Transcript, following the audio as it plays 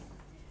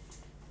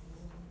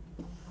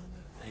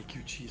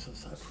Thank you,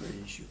 Jesus. I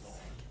praise you, Lord.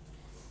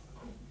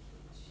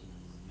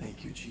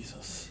 Thank you,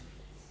 Jesus.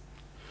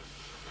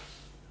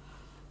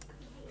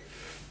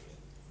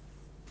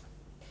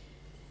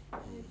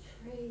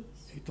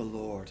 Thank the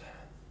Lord.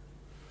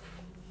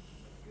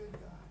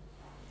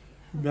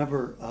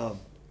 Remember,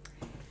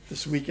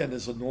 this weekend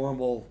is a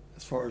normal,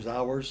 as far as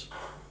hours,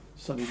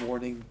 Sunday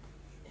morning,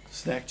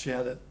 snack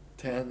chat at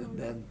 10, and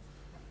then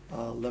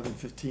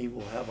 11:15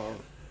 we'll have our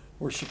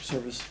worship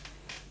service.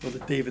 Brother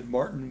David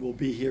Martin will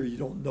be here. You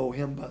don't know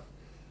him, but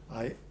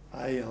I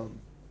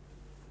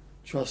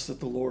trust that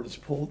the Lord has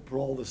put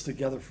all this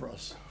together for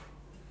us.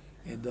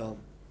 And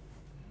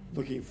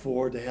looking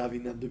forward to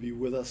having them to be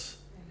with us.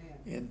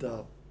 And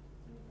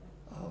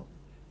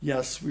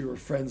yes, we were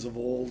friends of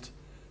old.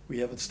 We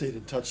haven't stayed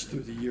in touch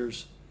through the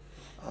years.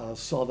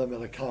 Saw them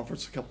at a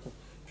conference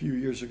few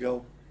years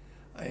ago,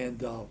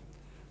 and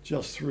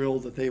just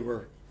thrilled that they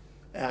were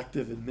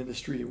active in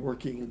ministry and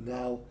working. And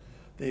now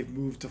they've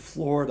moved to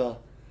Florida,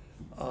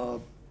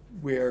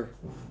 where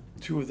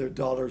two of their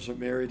daughters are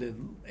married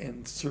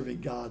and serving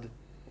God.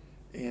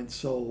 And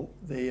so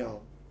they're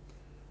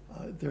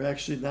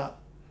actually not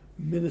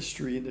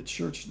ministry in the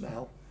church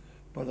now,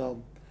 but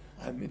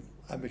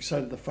I'm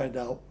excited to find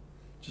out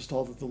just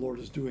all that the Lord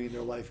is doing in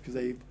their life, because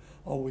they've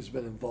always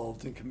been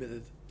involved and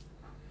committed.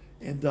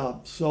 And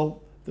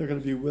so they're going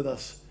to be with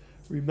us.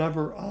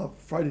 Remember,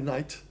 Friday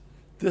night,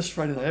 this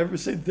Friday night, everybody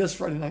say this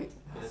Friday night,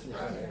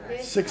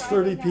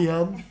 6:30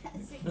 p.m.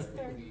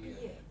 6:30 p.m.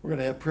 We're going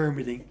to have prayer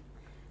meeting,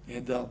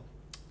 and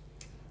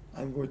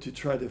I'm going to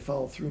try to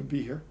follow through and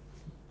be here.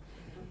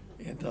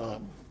 And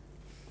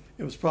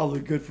it was probably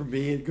good for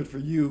me and good for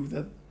you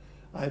that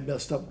I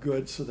messed up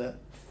good, so that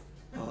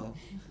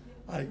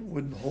I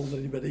wouldn't hold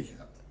it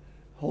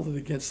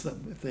against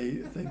them if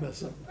they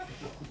mess up.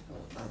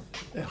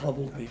 It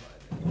humbled me.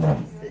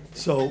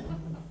 So,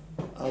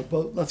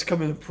 but let's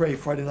come in and pray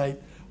Friday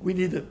night. We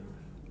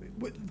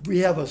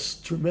have a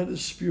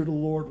tremendous Spirit of the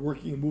Lord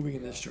working and moving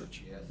in this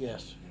church.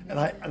 Yes. And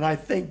I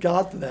thank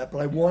God for that, but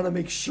I want to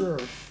make sure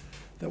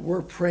that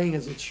we're praying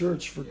as a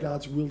church for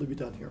God's will to be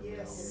done here.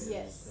 Yes.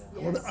 Yes.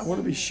 I want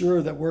to be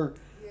sure that we're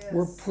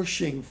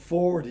pushing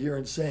forward here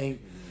and saying,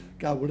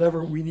 God,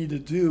 whatever we need to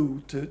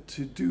do to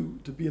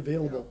be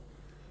available,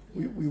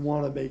 we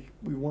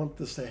want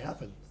this to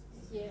happen.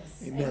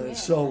 Yes. Amen. And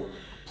so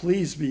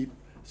please be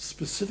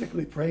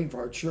specifically praying for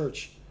our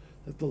church,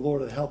 that the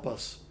Lord would help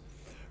us.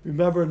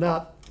 Remember,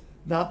 not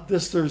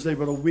this Thursday,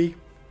 but a week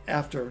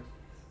after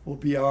will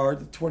be the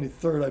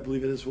 23rd, I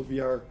believe it is, will be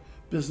our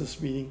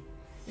business meeting,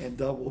 and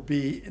we'll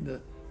be in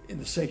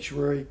the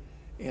sanctuary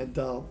and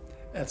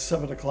at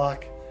 7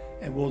 o'clock,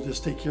 and we'll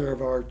just take care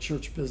of our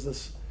church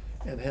business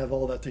and have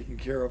all that taken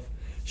care of.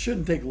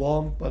 Shouldn't take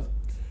long, but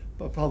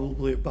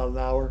probably about an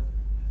hour,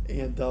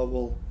 and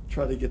we'll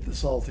try to get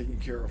this all taken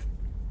care of.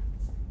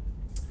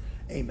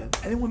 Amen.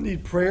 Anyone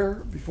need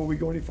prayer before we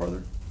go any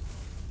further?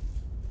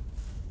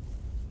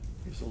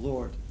 Praise the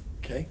Lord.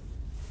 Okay.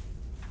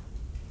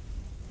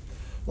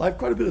 Well, I have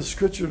quite a bit of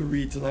scripture to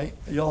read tonight.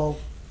 Are y'all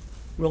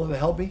willing to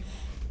help me?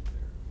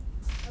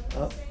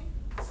 Pardon?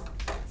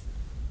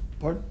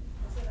 I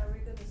said, are we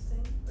going to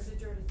sing, or did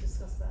you already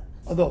discuss that?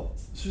 Oh, no.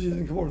 Susie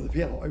didn't come over to the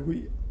piano.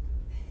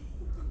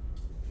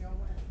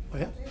 Oh,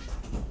 yeah?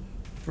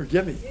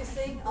 Forgive me. You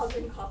sing, I'll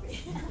drink coffee.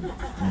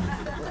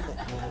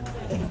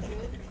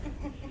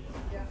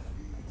 Yeah.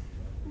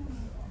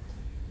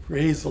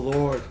 Praise the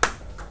Lord.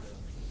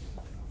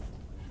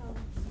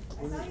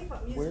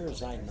 Where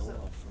is I know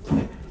of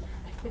from?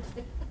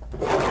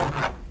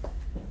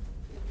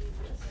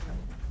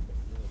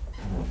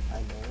 I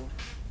know.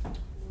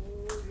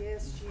 Oh,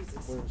 yes,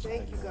 Jesus. Where's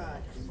Thank I you, know?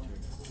 God.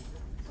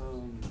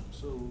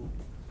 So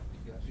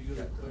if you go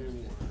to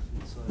Claremore,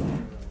 it's like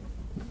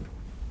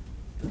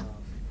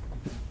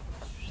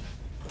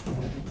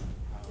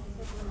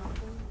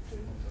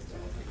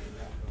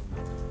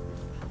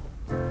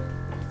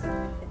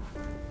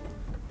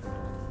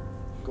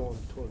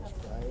Going towards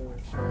Briar.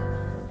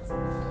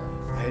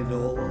 I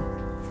know.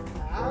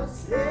 I'll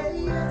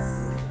say yes,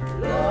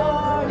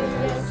 Lord,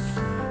 yes,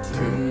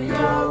 to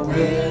your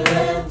will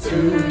and to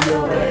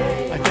your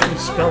way. I can't even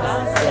spell it.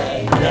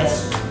 Yes,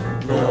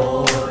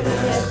 Lord,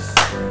 yes,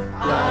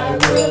 I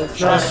will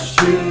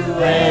trust you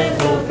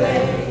and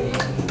obey.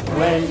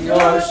 When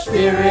your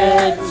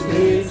Spirit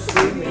speaks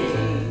to me,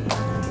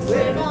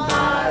 with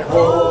my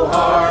whole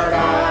heart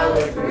I'll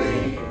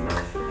agree,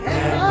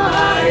 and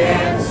my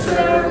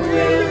answer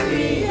will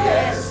be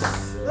yes,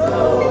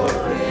 Lord,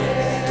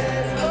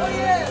 yes. oh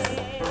yes.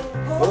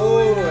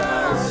 Oh,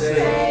 I'll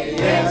say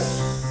yes,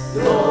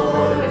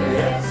 Lord,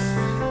 yes,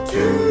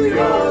 to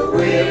your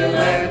will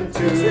and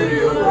to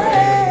your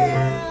way.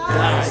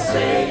 I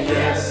say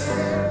yes,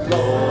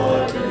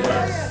 Lord,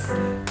 yes,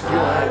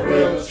 I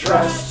will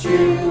trust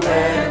you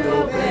and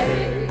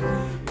obey.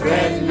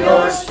 When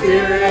your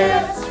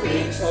Spirit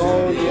speaks to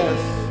me,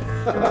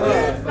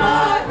 with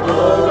my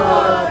whole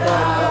heart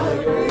I'll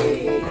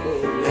agree,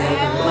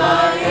 and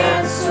my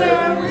answer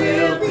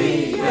will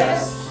be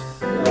yes,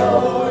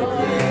 Lord,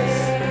 yes.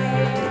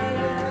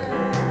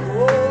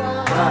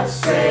 I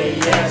say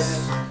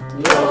yes,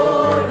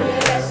 Lord,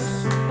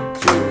 yes,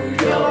 to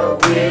your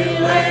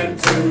will and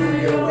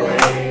to your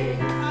way.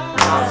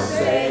 I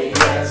say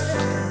yes,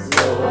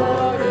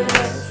 Lord,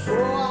 yes,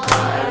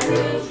 I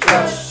will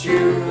trust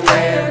you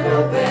and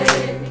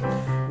obey.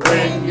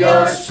 When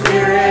your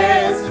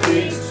spirit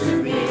speaks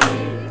to me,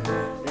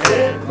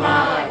 with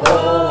my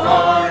whole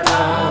heart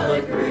I'll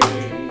agree,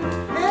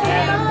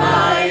 and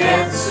my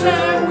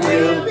answer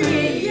will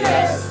be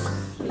yes,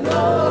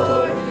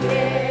 Lord,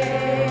 yes.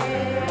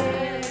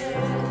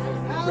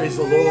 Praise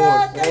the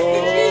Lord.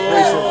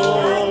 Praise the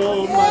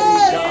Lord.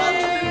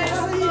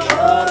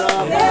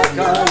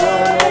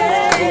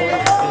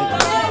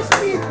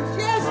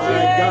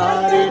 My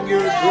God, in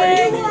your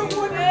greatness.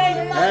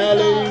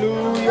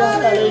 Hallelujah,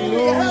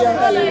 hallelujah,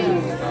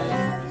 hallelujah.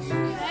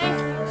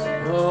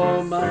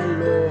 Oh, my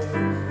Lord.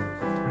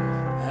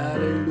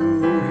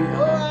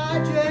 Hallelujah. I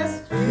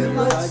just Feel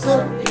like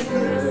something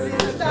good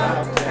is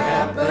about to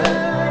happen.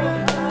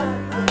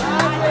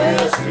 I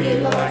just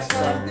feel like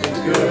something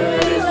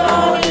good is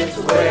on its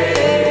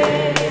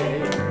way.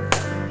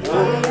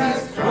 God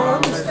has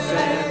promised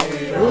and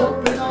He'll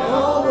open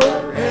all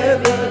of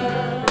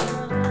heaven.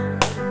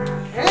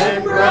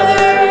 And brother,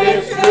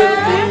 it's good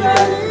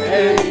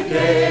any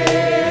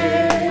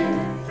day.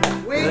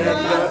 When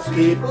God's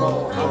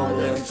people humble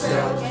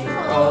themselves and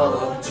call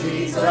on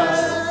Jesus,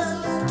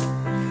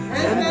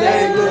 and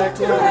they look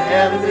to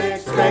heaven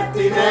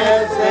expecting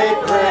as they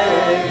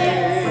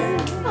pray.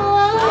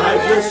 I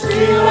just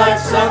feel like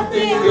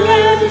something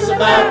good is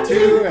about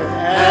to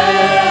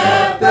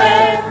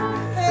happen.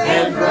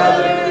 And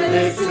brother,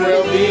 this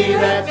will be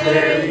that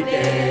very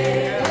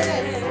day.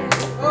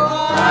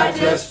 I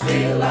just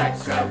feel like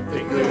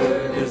something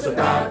good is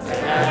about to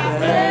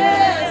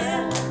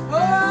happen.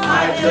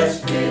 I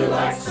just feel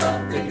like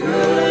something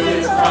good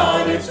is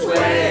on its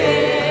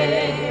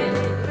way.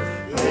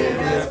 It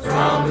has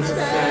promised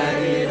that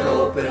He'd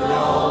open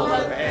all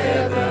of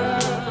heaven.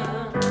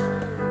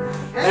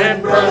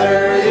 And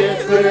brother,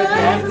 it's good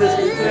and this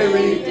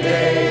very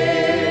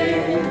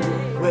day.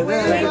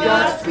 When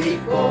God's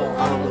people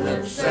humble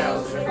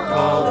themselves and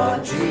call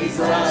on Jesus,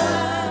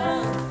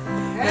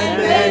 and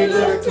they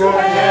look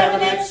toward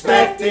heaven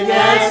expecting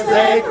as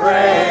they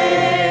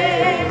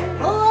pray.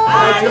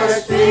 I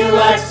just feel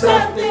like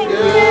something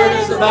good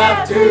is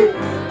about to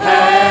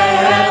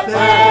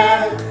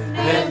happen.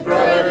 And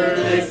brother,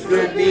 this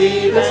could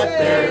be that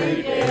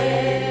very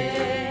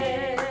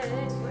day.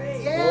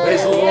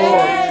 Praise the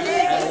Lord.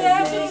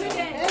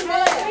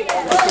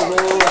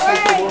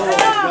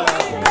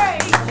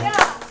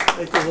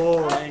 Thank the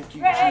Lord. Thank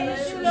you,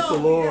 Thank the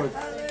Lord.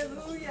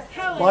 Hallelujah.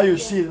 While you're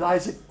seated,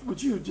 Isaac,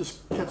 would you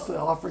just catch the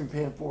offering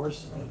pan for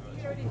us?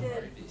 We already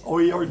did. Oh,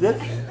 he already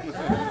did?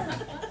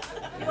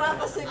 You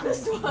obviously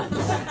missed one.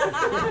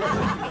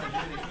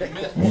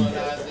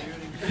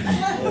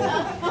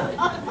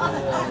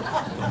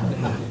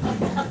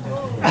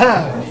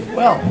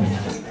 Well.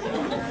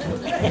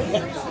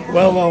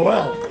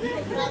 Well.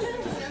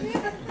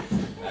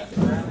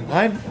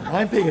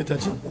 I'm paying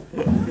attention.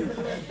 You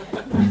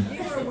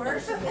were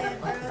worshiping,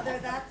 brother,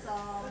 that's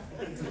all.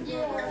 You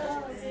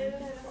were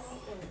worshiping.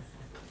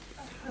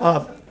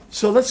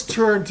 So let's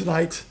turn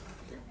tonight.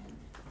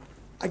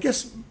 I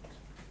guess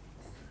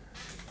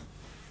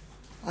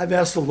I've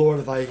asked the Lord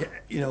if I,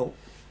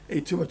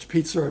 ate too much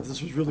pizza or if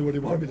this was really what He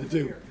wanted me to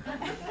do.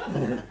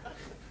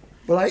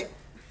 But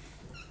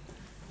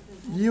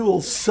you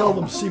will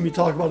seldom see me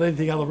talk about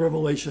anything out of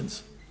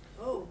Revelations.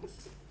 Oh,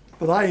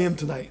 But I am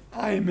tonight.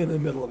 I am in the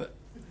middle of it.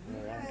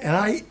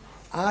 And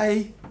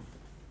I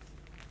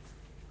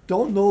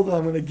don't know that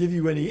I'm going to give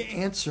you any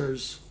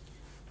answers.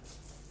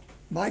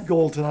 My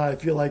goal tonight, I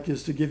feel like,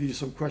 is to give you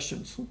some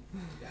questions. some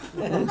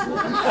more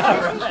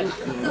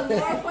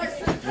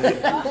questions?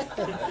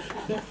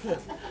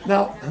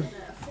 Now,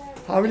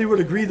 how many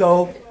would agree,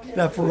 though,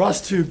 that for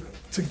us to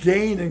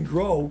gain and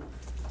grow,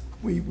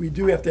 we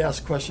do have to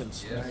ask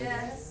questions?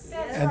 Yes.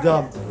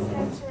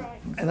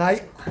 And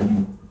I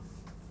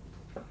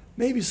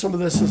maybe some of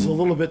this is a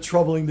little bit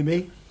troubling to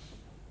me.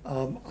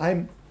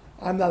 I'm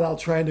not out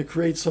trying to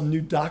create some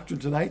new doctrine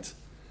tonight.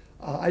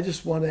 I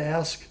just want to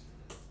ask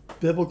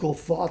biblical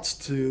thoughts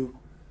to.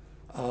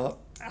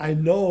 I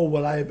know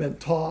what I have been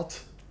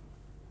taught.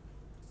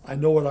 I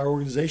know what our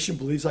organization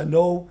believes. I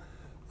know,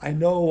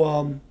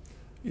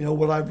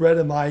 what I've read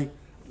in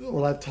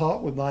what I've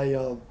taught with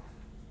my,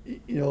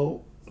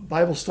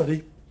 Bible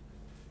study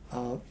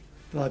that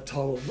I've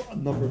taught a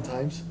number of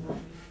times.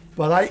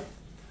 But I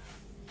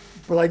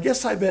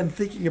guess I've been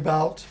thinking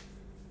about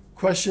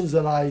questions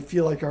that I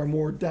feel like are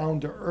more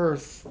down to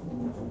earth,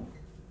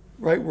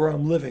 right where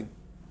I'm living.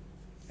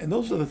 And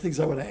those are the things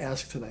I want to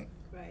ask tonight.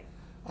 Right.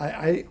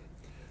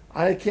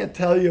 I can't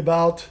tell you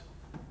about,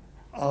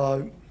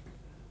 some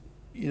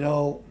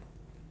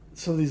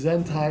of these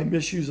end time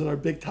issues that are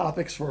big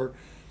topics for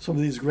some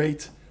of these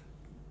great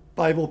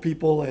Bible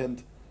people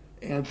and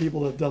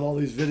people that have done all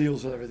these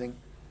videos and everything.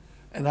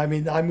 And I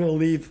mean, I'm going to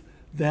leave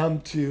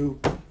them to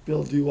be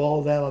able to do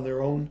all that on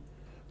their own.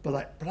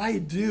 But I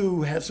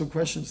do have some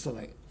questions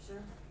tonight. Sure.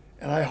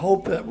 And I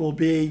hope that will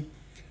be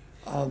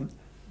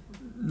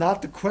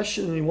not to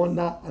question anyone.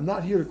 I'm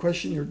not here to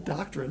question your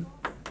doctrine.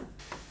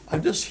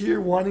 I'm just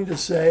here wanting to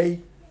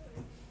say,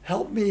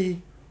 help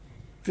me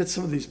fit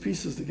some of these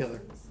pieces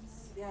together.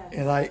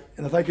 Yes.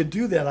 And if I could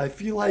do that, I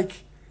feel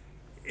like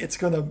it's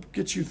going to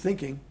get you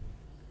thinking.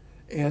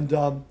 And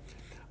I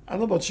don't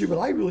know about you, but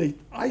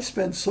I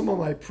spend some of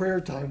my prayer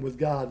time with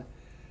God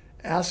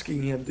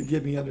asking him to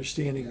give me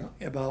understanding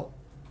about,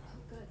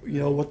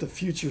 what the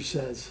future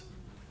says.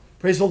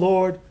 Praise the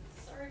Lord.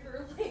 Sorry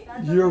for late.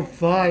 You're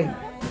fine.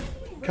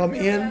 Come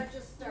in. We're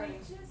just starting.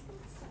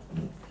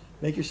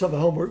 Make yourself at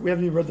home. We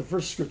haven't even read the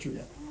first scripture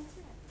yet.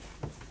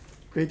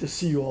 Great to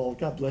see you all.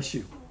 God bless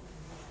you.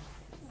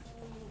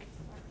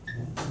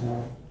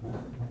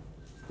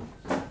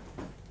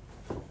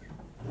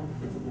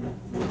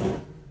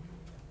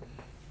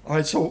 All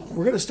right, so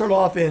we're going to start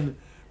off in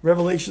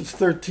Revelations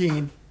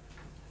 13,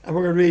 and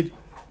we're going to read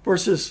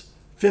verses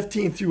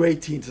 15 through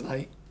 18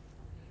 tonight.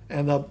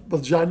 And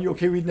Brother John, you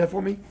okay reading that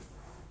for me?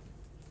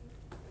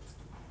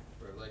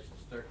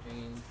 Revelations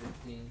 13,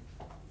 15.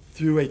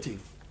 Through 18.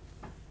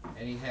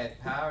 And he had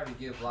power to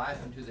give life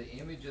unto the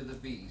image of the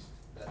beast,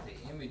 that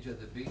the image of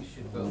the beast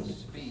should both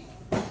speak,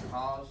 and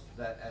cause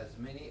that as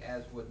many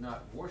as would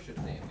not worship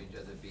the image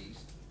of the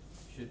beast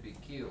should be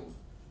killed.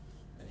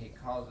 And he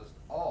causeth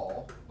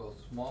all,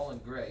 both small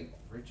and great,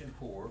 rich and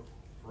poor,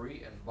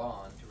 free and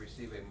bond, to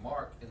receive a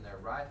mark in their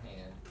right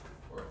hand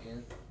or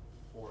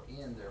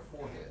in their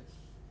foreheads,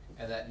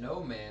 and that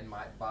no man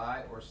might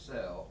buy or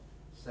sell,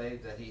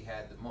 save that he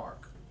had the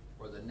mark,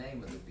 or the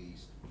name of the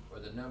beast, or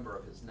the number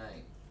of his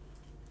name.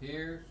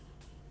 Here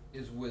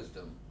is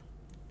wisdom.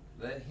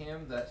 Let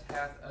him that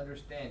hath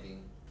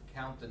understanding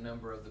count the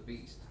number of the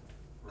beast,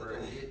 for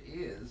it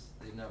is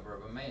the number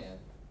of a man,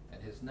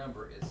 and his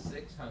number is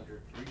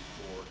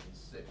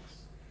 666.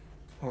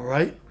 All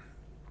right.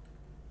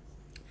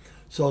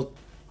 So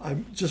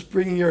I'm just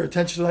bringing your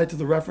attention tonight to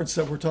the reference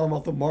that we're talking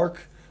about the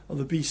mark of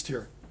the beast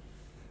here.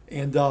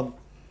 And I don't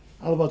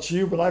know about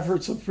you, but I've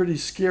heard some pretty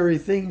scary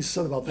things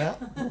said about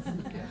that.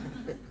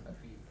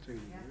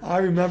 I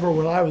remember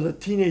when I was a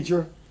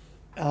teenager,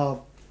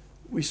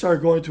 we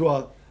started going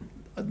to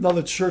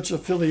another church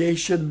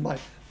affiliation.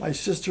 My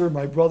sister and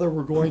my brother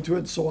were going to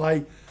it, so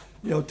I,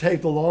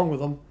 tagged along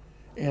with them.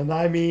 And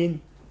I mean,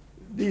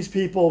 these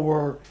people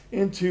were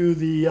into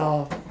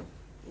the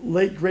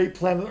late great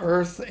planet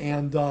Earth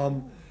and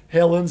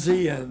Hale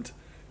Lindsey, and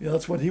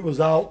that's when he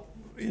was out,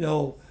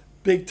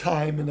 big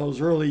time in those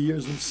early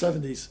years in the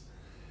 70s.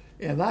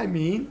 And I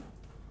mean,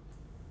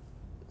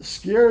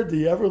 scared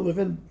the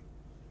ever-living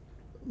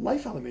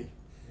life out of me.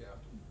 Yeah.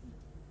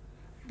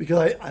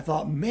 Because I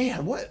thought,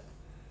 man,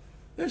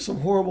 there's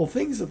some horrible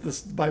things that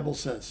this Bible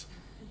says.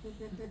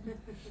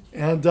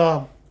 And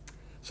so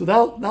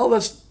now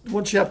let's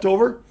one chapter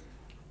over.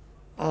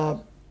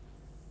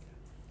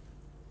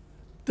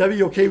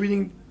 Debbie, okay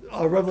reading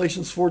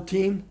Revelations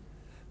 14,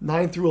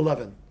 9 through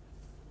 11.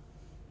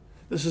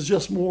 This is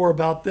just more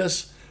about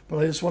this, but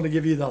I just want to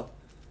give you the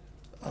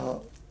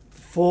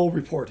full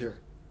report here.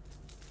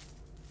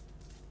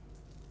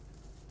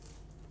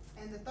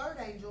 And the third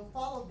angel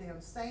followed them,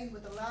 saying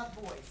with a loud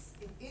voice,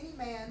 If any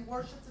man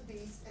worship the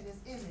beast and his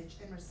image,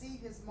 and receive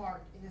his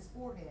mark in his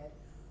forehead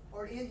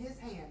or in his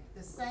hand,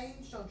 the same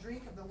shall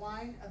drink of the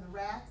wine of the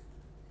wrath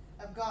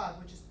of God,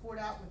 which is poured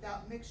out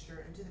without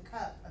mixture into the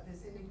cup of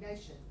his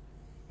indignation.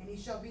 And he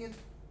shall be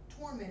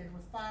tormented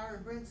with fire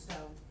and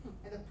brimstone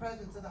in the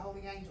presence of the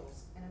holy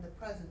angels and in the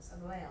presence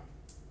of the Lamb.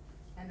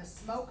 And the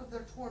smoke of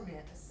their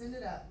torment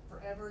ascended up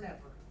forever and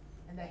ever,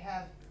 and they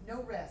have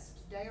no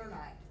rest day or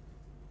night,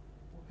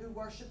 who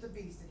worship the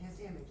beast in his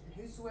image, and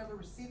whosoever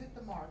receiveth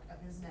the mark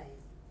of his name.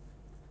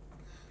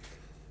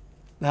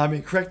 Now,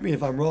 correct me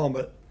if I'm wrong,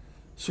 but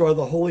so are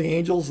the holy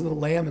angels and the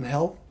Lamb in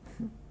hell?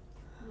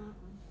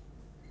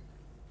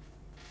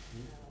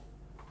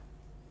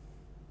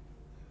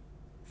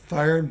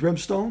 Fire and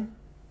brimstone?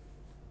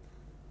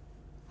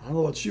 I don't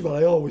know about you, but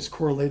I always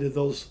correlated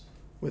those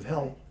with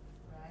hell.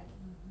 Right?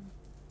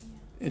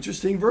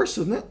 Interesting verse,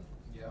 isn't it?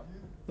 Yeah.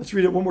 Let's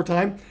read it one more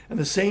time. And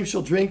the same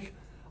shall drink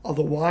of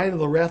the wine of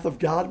the wrath of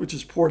God, which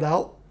is poured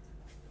out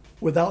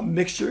without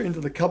mixture into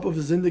the cup of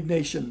his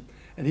indignation.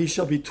 And he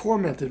shall be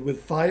tormented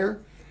with fire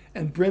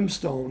and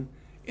brimstone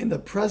in the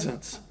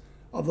presence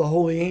of the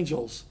holy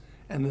angels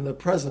and in the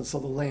presence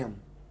of the Lamb.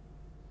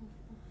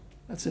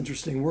 That's an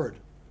interesting word.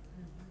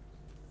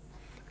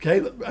 Okay,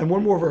 and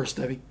one more verse,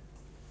 Debbie.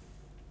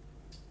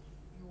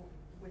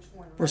 Which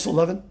one? Verse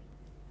 11.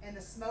 And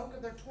the smoke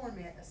of their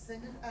torment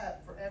ascended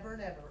up forever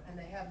and ever, and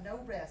they have no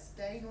rest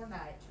day nor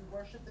night, who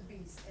worship the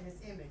beast and his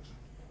image,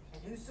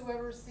 and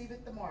whosoever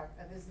receiveth the mark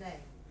of his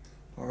name.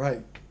 All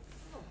right.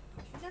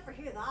 You never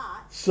hear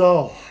that.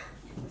 So,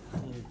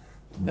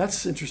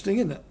 that's interesting,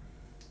 isn't it?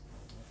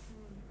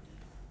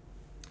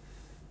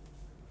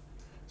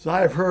 So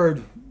I have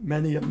heard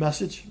many a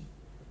message.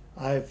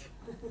 I've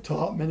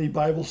taught many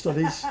Bible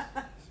studies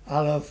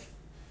out of,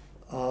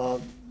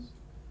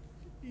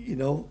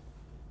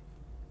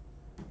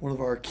 one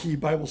of our key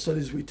Bible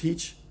studies we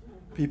teach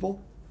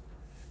people.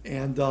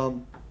 And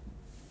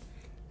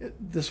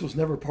This was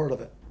never part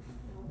of it.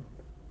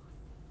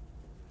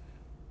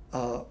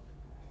 But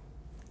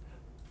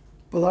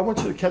I want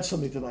you to catch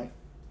something tonight.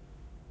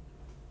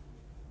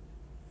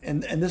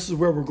 And this is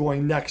where we're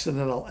going next, and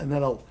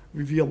then I'll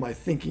reveal my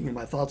thinking and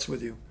my thoughts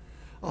with you.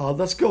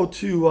 Let's go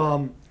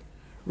to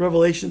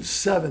Revelation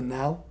 7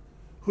 now.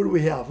 Who do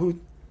we have?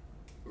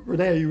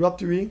 Renee, are you up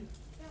to reading?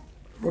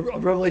 Yeah.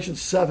 Revelation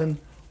 7,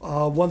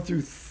 1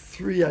 through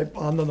 3.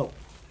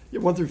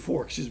 1 through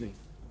 4. Excuse me.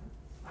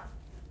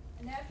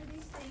 And after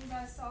these things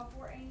I saw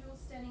 4 angels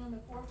standing on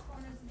the 4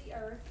 corners of the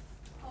earth,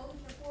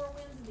 holding the 4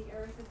 winds of the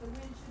earth, that the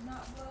wind should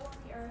not blow on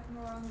the earth,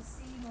 nor on the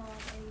sea, nor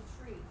on any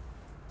tree.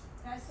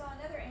 And I saw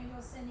another angel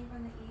ascending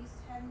from the east,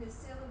 having the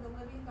seal of the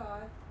living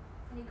God.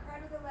 And he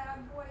cried with a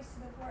loud voice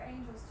to the 4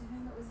 angels to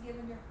whom it was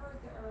given to hurt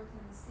the earth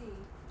and the sea,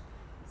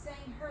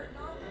 saying, Hurt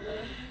not the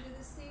earth, neither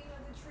the sea nor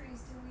the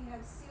trees, till we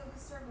have sealed the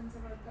servants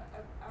of our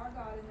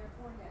God in their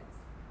foreheads.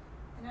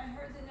 And I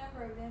heard the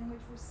number of them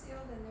which were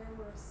sealed, and there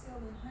were sealed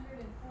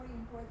 144,000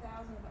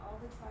 of all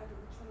the tribes of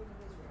the children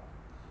of Israel.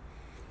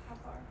 How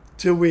far?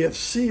 Till we have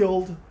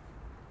sealed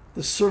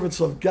the servants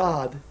of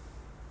God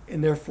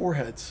in their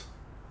foreheads.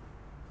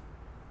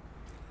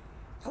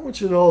 I want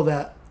you to know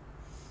that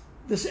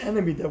this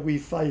enemy that we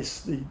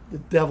face, the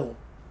devil,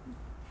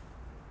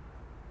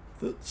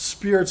 the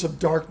spirits of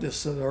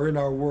darkness that are in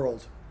our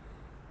world,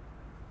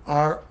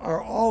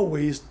 are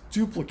always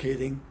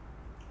duplicating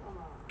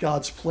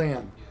God's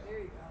plan. There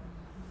you go.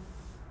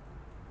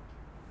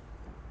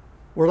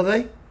 What are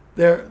they?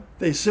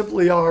 They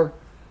simply are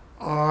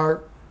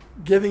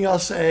giving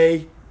us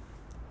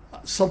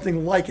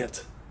something like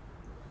it.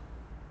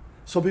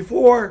 So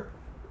before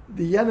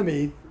the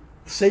enemy,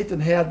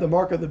 Satan, had the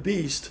mark of the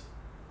beast,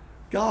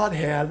 God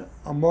had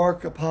a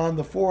mark upon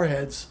the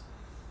foreheads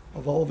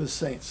of all of his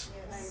saints.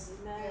 Yes.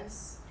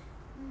 Yes.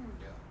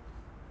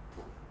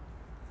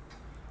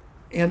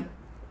 And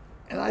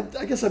I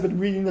guess I've been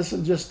reading this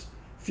and just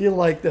feel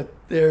like that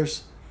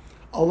there's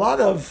a lot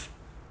of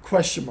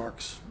question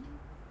marks.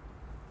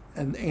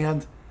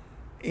 And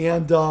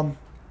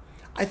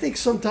I think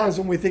sometimes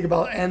when we think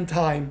about end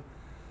time,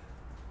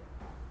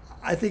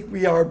 I think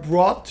we are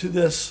brought to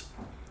this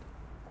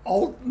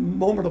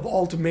moment of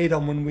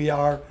ultimatum when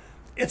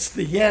it's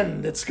the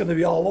end, it's going to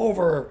be all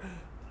over,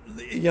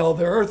 the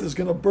earth is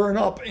going to burn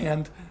up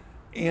and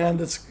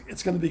it's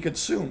going to be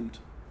consumed.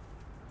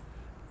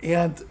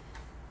 And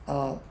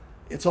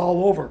it's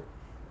all over.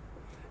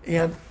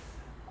 And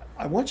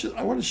I want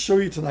to show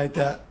you tonight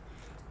that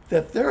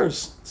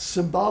there's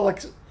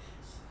symbolic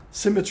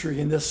symmetry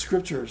in the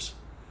scriptures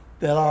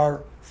that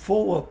are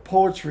full of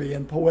poetry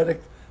and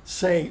poetic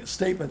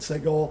statements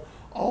that go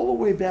all the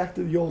way back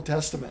to the Old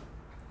Testament.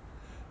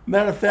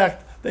 Matter of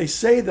fact, they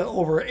say that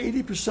over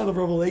 80% of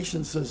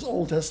Revelation says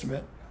Old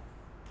Testament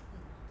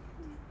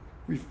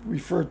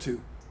referred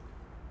to.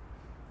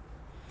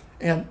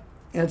 And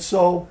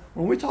so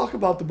when we talk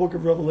about the book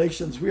of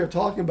Revelations, we are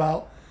talking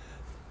about,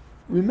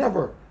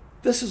 remember,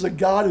 this is a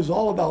God who's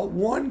all about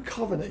one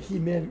covenant he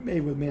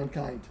made with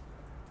mankind.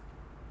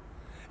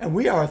 And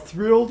we are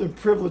thrilled and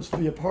privileged to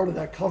be a part of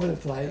that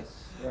covenant tonight.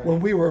 Right. When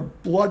we were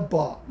blood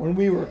bought, when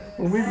we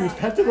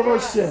repented of our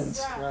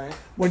sins, Right.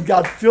 when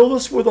God filled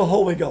us with the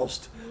Holy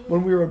Ghost,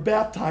 when we were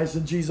baptized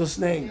in Jesus'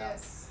 name.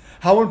 Yes.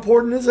 How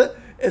important is it?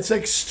 It's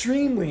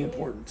extremely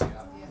important.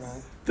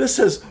 Right. This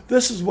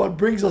is what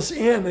brings us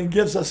in and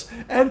gives us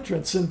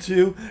entrance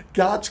into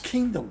God's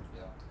kingdom.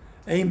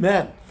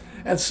 Amen.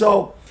 And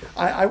so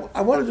I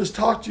want to just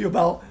talk to you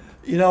about,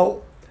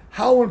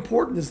 how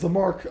important is the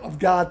mark of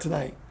God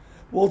tonight?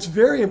 Well, it's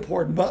very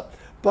important, but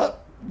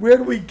where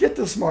do we get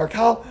this mark?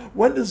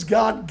 When does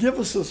God give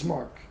us this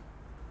mark?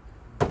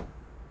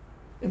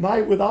 Am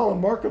I without a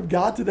mark of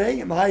God today?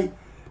 Am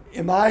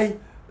I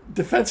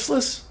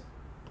defenseless?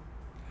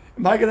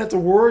 Am I going to have to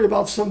worry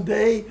about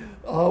someday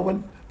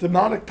when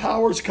demonic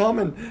powers come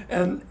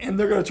and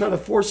they're going to try to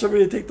force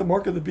everybody to take the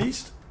mark of the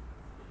beast?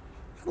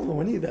 I don't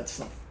know any of that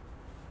stuff.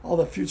 All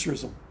that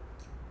futurism.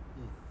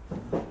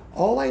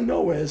 All I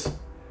know is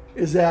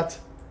that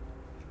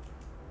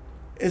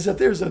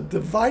there's a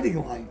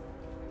dividing line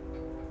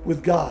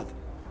with God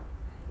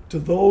to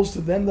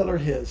them that are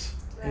his.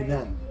 Right.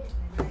 Amen.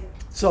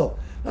 So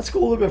let's go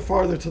a little bit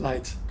farther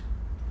tonight.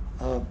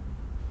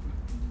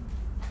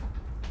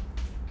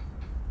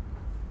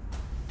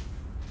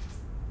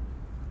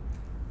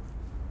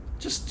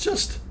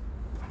 Just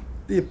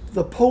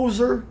the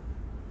poser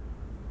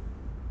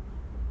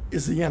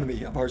is the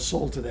enemy of our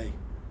soul today.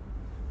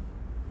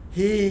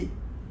 He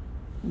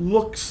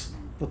looks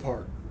the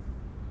part.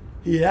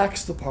 He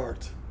acts the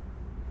part.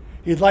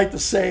 He'd like to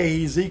say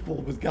he's equal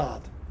with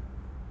God.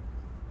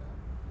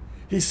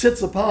 He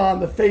sits upon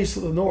the face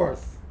of the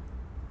north.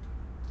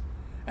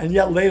 And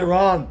yet later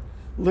on,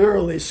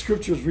 literally,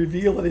 scriptures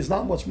reveal that he's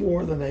not much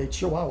more than a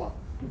chihuahua.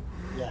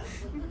 Yeah.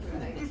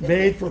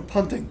 Made for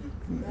punting.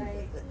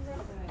 Right.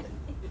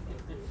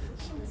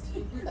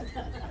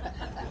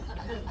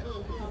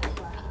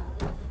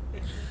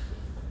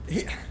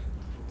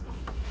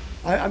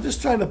 I'm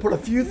just trying to put a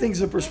few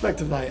things in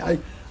perspective tonight.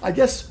 I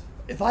guess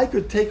if I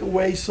could take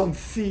away some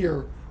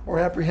fear or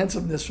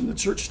apprehensiveness from the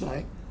church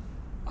tonight,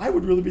 I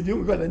would really be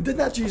doing good. And did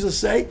not Jesus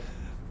say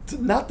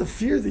not to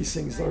fear these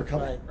things that are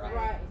coming?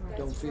 Right.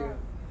 Don't fear.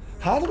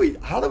 How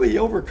do we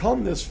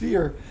overcome this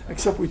fear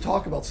except we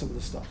talk about some of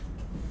this stuff?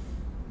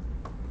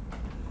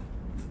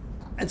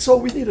 And so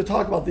we need to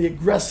talk about the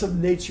aggressive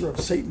nature of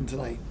Satan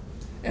tonight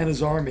and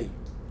his army.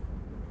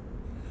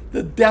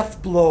 The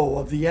death blow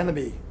of the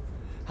enemy.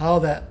 How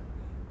that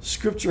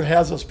Scripture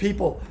has us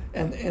people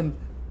and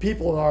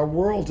people in our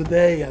world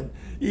today, and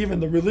even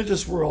the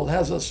religious world,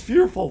 has us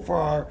fearful for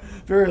our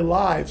very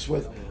lives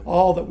with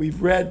all that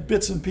we've read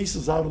bits and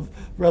pieces out of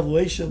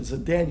Revelations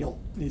and Daniel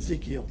and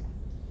Ezekiel.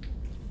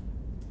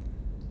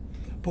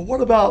 But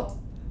what about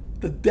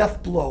the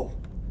death blow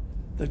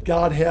that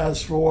God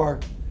has for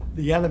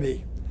the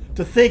enemy?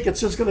 To think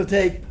it's just going to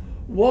take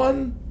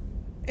one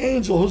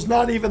angel who's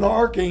not even an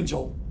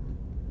archangel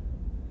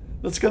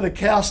that's going to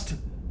cast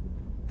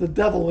the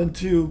devil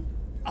into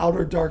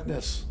outer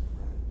darkness.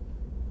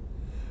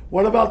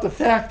 What about the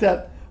fact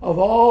that of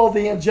all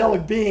the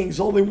angelic beings,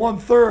 only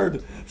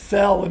 1/3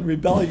 fell in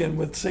rebellion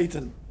with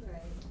Satan?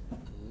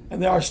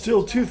 And there are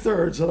still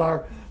 2/3 that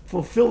are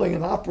fulfilling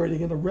and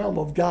operating in the realm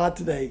of God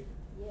today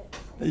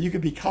that you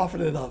can be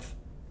confident of.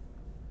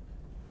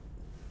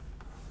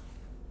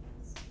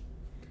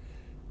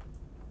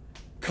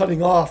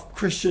 Cutting off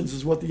Christians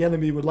is what the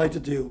enemy would like to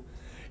do.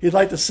 He'd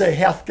like to say,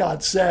 hath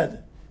God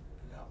said?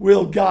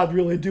 Will God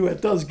really do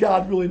it? Does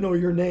God really know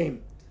your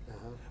name?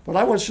 But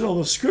I want you to know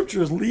the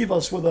Scriptures leave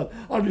us with an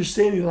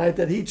understanding tonight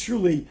that he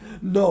truly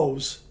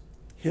knows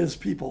his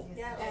people.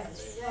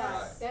 That's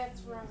right.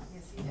 That's right.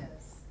 Yes, he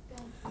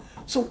does.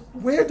 So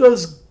where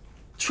does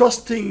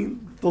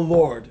trusting the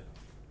Lord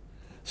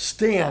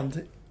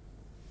stand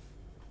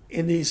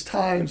in these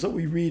times that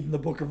we read in the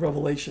book of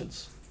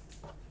Revelations?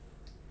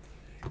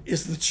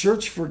 Is the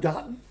church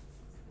forgotten?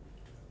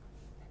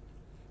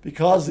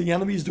 Because the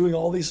enemy is doing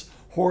all these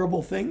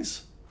horrible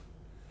things?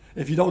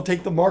 If you don't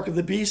take the mark of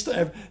the beast,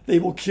 they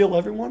will kill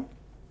everyone?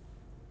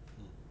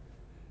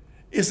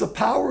 Is the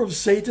power of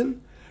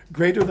Satan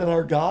greater than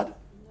our God?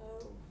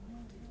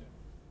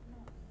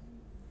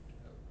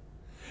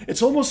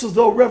 It's almost as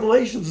though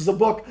Revelations is a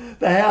book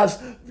that has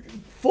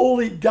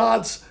fully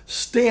God's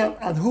stamp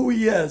on who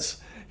he is,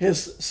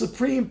 his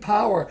supreme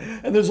power,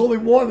 and there's only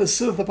one that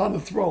sitteth upon the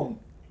throne.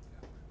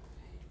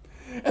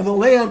 And the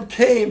Lamb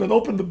came and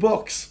opened the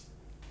books,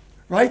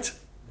 right?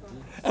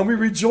 And we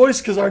rejoice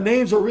because our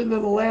names are written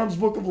in the Lamb's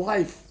book of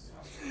life.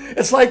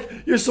 It's like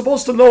you're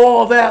supposed to know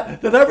all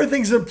that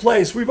everything's in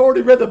place. We've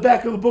already read the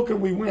back of the book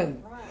and we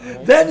win.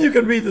 Right. Then you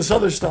can read this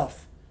other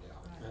stuff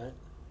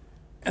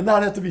and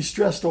not have to be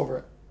stressed over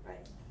it.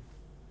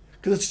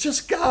 Because it's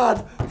just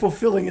God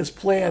fulfilling his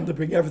plan to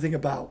bring everything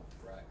about.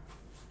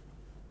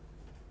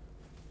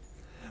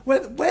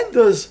 When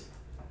does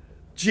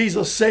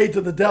Jesus say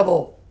to the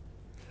devil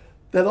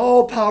that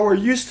all power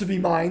used to be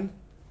mine,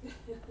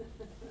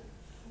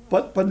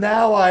 but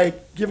now I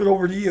give it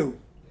over to you?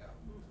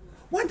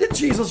 When did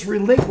Jesus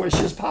relinquish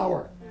his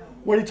power?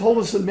 When he told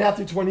us in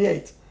Matthew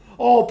 28,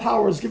 all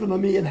power is given to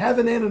me in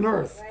heaven and in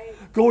earth.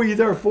 Go ye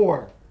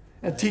therefore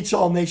and teach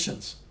all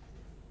nations.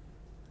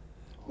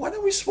 When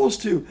are we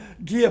supposed to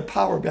give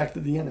power back to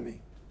the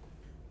enemy?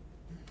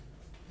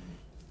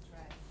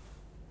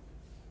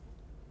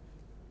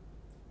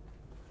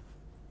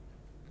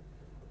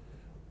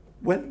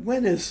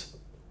 When is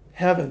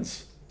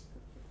heaven's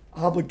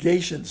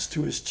obligations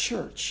to his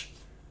church,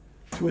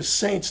 to his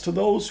saints, to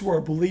those who are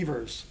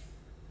believers,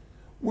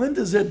 when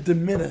does it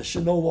diminish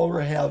and no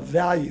longer have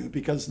value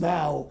because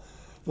now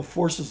the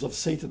forces of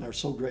Satan are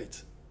so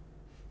great?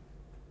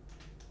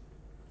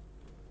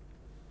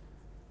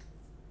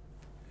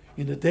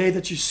 In the day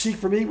that you seek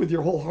for me with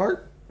your whole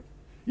heart,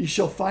 you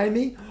shall find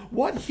me.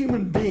 What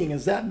human being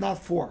is that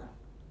not for?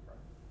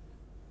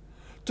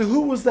 To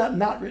who was that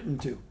not written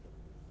to?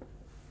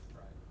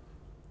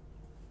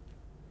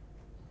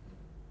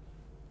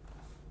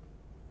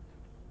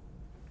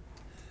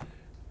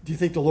 Do you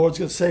think the Lord's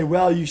going to say,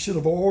 well, you should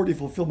have already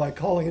fulfilled my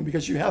calling, and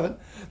because you haven't,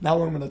 now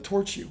I'm going to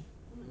torch you?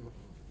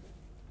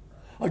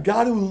 A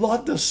God who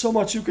loved us so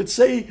much, who could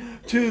say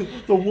to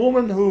the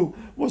woman who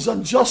was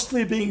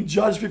unjustly being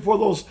judged before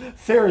those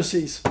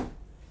Pharisees,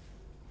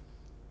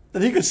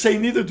 that he could say,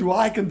 neither do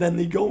I condemn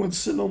thee, go and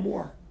sin no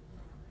more.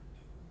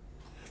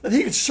 That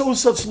he could show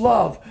such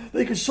love, that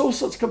he could show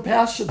such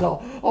compassion to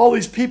all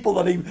these people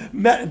that he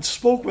met and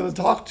spoke with and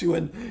talked to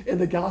in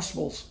the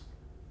Gospels.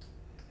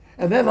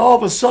 And then all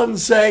of a sudden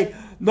say,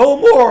 no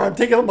more, I'm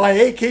taking up my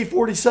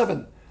AK-47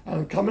 and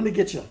I'm coming to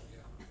get you.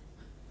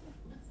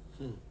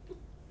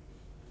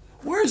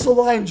 Where's the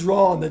line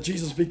drawn that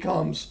Jesus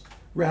becomes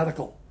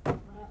radical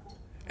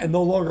and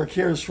no longer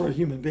cares for a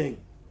human being?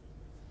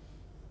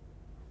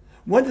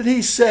 When did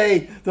he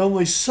say that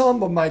only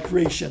some of my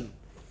creation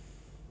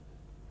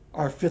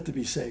are fit to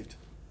be saved?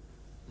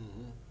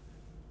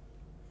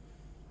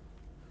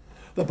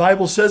 The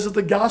Bible says that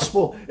the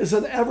gospel is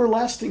an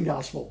everlasting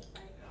gospel.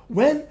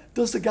 When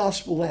does the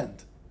gospel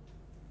end?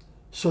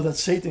 So that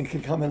Satan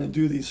can come in and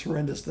do these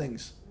horrendous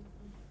things.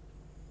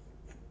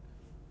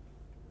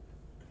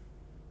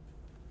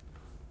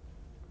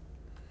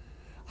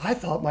 I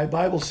thought my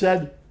Bible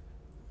said,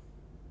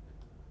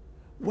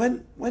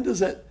 when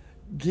does it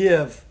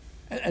give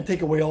and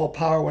take away all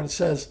power? When it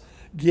says,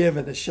 give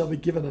and it shall be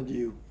given unto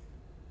you.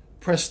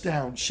 Pressed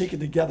down, shaken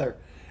together,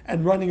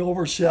 and running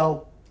over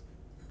shall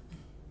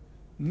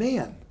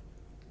man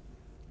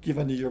give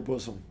unto your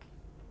bosom.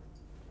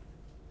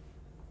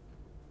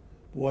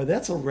 Boy,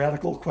 that's a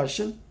radical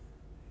question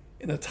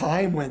in a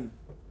time when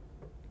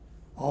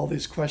all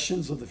these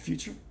questions of the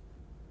future.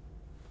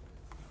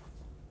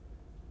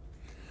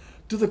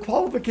 Do the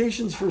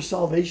qualifications for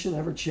salvation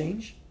ever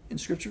change in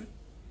Scripture?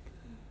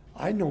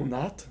 I know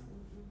not.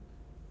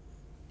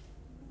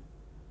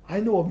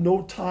 I know of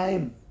no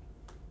time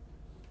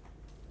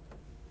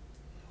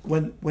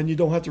when you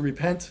don't have to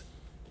repent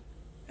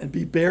and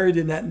be buried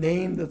in that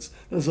name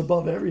that's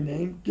above every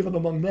name given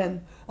among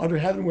men under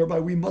heaven, whereby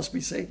we must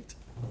be saved.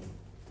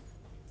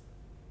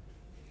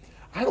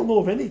 I don't know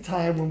of any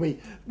time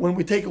when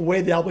we take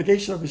away the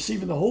obligation of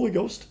receiving the Holy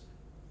Ghost.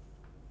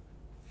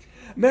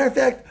 Matter of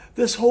fact,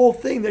 this whole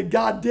thing that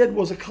God did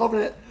was a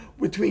covenant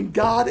between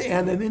God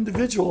and an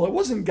individual. It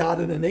wasn't God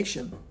and a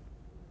nation.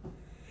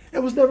 It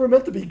was never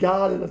meant to be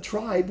God and a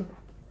tribe.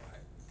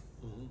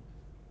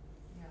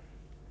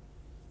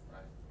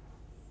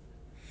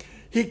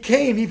 He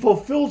came, he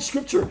fulfilled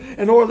Scripture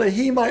in order that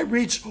he might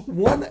reach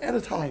one at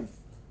a time.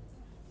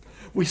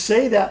 We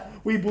say that,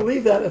 we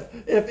believe that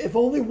if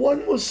only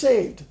one was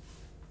saved,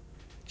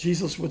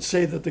 Jesus would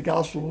say that the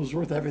gospel was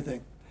worth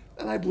everything.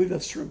 And I believe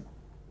that's true.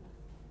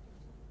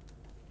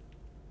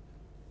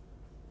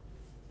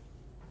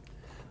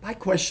 My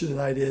question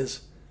tonight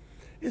is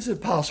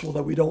it possible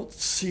that we don't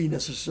see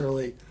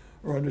necessarily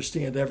or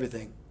understand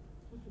everything?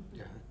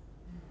 Yeah.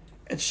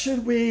 And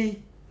should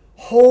we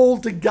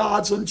hold to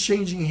God's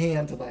unchanging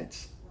hand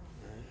tonight?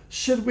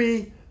 Should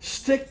we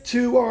stick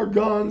to our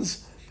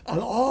guns on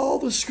all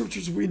the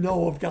scriptures we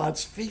know of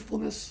God's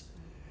faithfulness,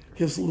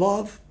 his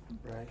love,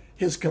 right,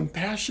 his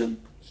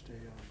compassion,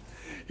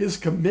 his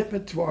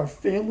commitment to our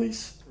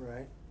families?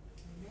 Right.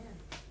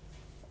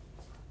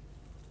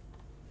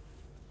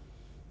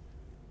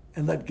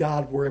 And let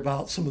God worry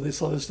about some of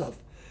this other stuff.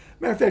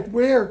 Matter of fact,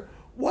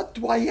 what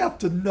do I have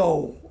to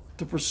know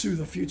to pursue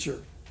the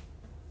future?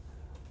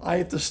 I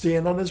have to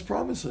stand on his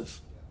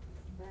promises.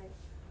 Right.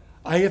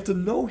 I have to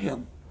know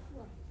him.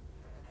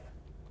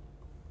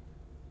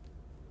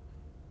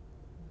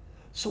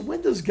 So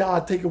when does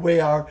God take away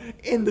our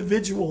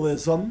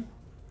individualism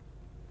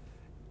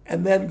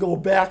and then go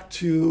back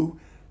to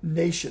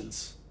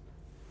nations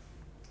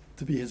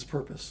to be his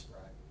purpose?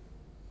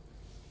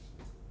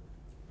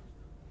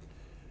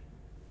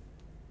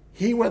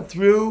 He went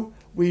through,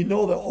 we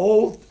know that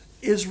old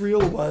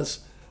Israel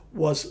was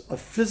a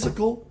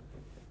physical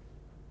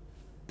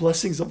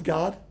blessings of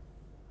God.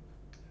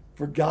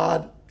 For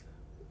God's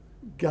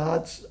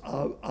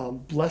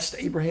blessed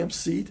Abraham's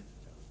seed.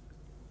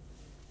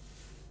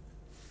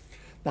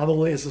 Not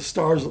only as the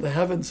stars of the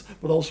heavens,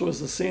 but also as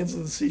the sands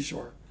of the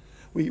seashore.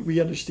 We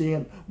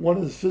understand one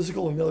is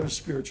physical and the other is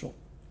spiritual.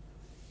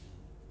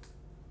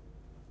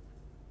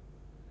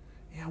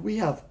 Yeah,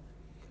 we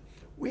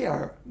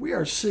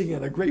are sitting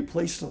in a great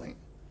place tonight.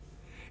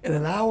 In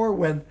an hour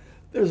when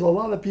there's a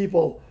lot of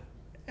people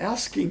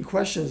asking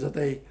questions that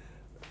they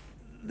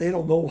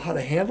don't know how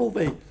to handle.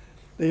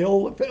 They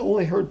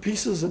only heard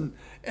pieces and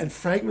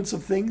fragments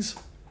of things,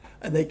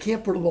 and they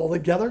can't put it all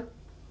together.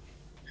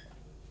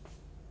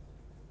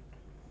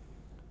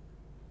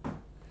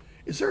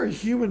 Is there a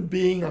human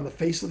being on the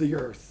face of the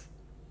earth?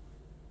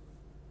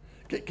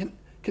 Can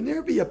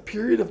there be a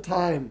period of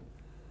time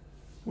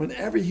when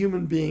every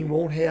human being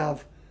won't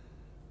have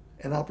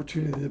an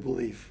opportunity to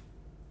believe?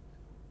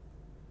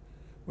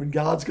 When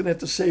God's going to have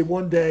to say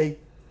one day,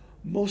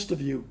 most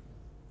of you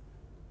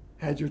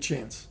had your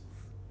chance.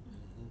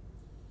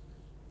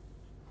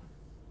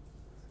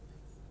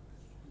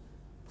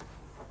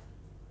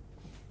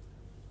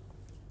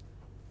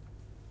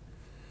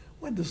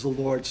 When does the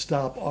Lord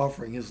stop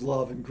offering his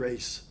love and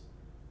grace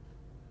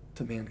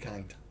to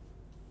mankind?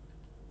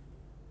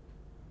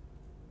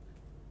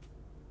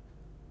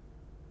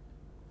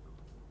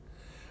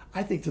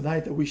 I think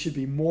tonight that we should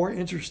be more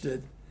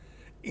interested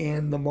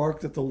in the mark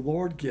that the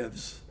Lord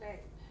gives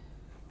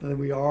than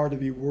we are to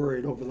be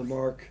worried over the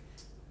mark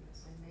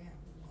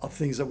of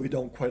things that we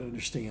don't quite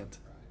understand.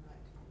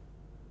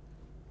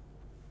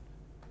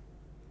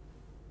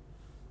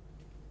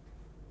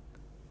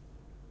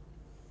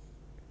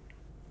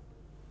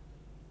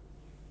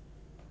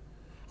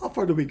 How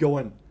far do we go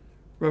in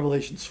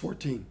Revelations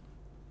 14?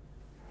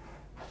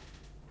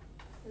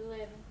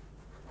 11.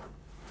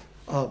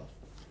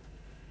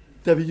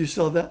 Debbie, you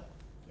still have that?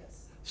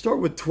 Yes. Start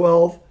with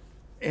 12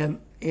 and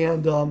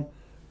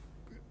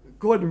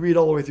go ahead and read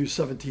all the way through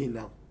 17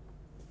 now.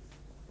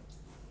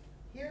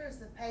 Here is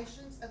the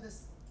patience of the...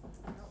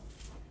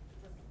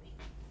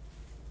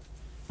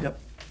 Yep.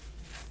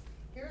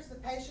 Here is the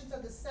patience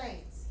of the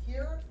saints.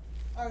 Here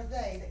are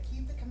they that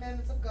keep the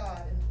commandments of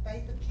God and the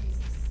faith of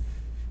Jesus.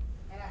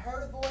 And I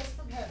heard a voice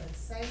from heaven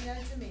saying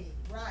unto me,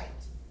 Write,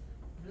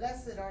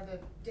 blessed are the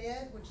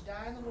dead which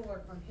die in the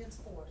Lord from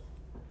henceforth.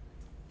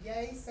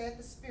 Yea, saith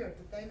the Spirit,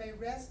 that they may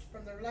rest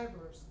from their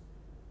laborers,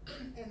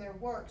 and their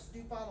works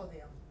do follow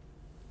them.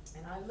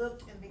 And I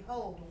looked, and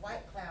behold, a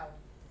white cloud,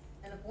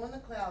 and upon the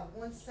cloud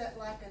one sat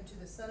like unto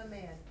the Son of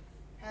Man,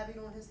 having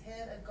on his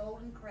head a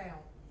golden crown,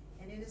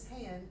 and in his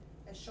hand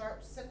a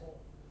sharp sickle.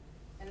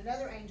 And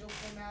another angel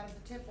came out of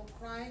the temple,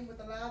 crying with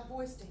a loud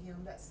voice to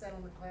him that sat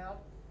on the cloud,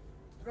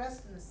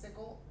 Thrust in the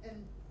sickle,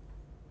 and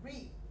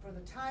reap, for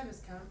the time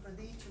is come for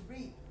thee to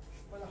reap,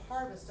 for the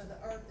harvest of the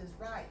earth is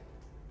ripe.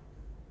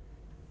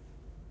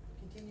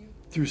 Continue.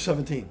 Through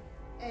 17.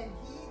 And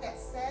he that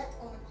sat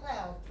on the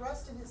cloud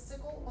thrust in his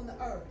sickle on the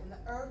earth, and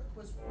the earth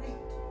was reaped.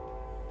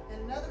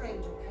 And another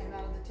angel came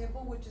out of the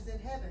temple which is in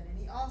heaven, and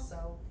he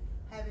also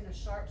having a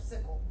sharp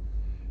sickle.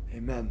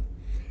 Amen.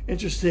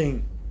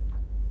 Interesting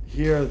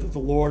here that the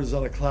Lord is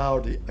on a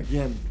cloud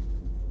again.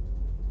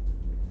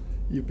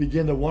 You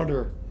begin to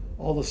wonder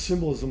all the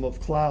symbolism of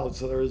clouds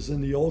that is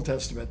in the Old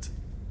Testament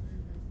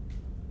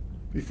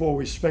before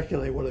we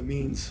speculate what it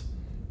means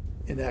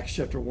in Acts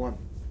chapter 1.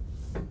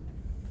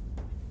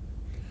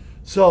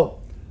 So,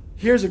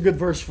 here's a good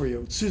verse for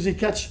you. Susie,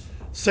 catch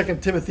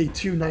 2 Timothy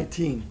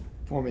 2:19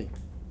 for me.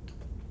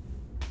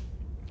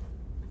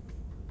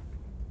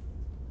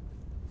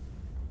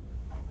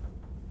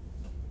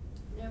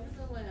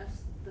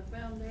 Nevertheless, the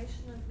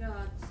foundation of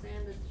God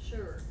standeth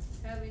sure,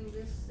 having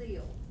this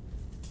seal,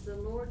 the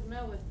Lord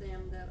knoweth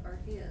them that are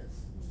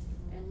his,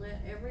 and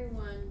let every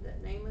one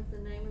that nameth the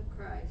name of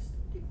Christ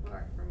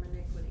depart from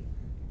iniquity.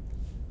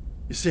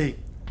 You see,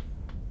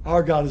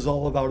 our God is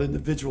all about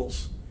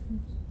individuals.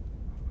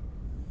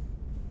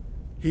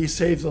 He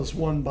saves us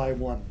one by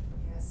one.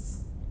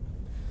 Yes.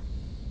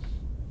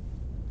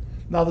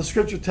 Now, the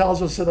scripture tells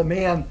us that a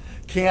man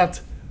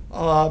can't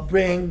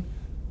bring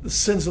the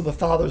sins of the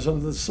fathers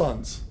unto the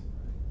sons.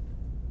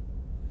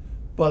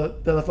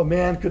 But that if a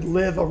man could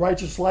live a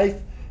righteous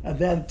life and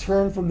then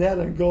turn from that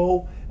and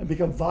go and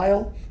become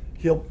vile,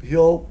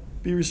 he'll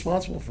be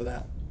responsible for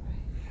that.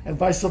 And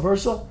vice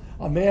versa,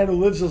 a man who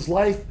lives his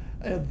life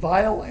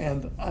vile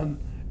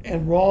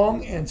and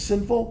wrong and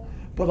sinful,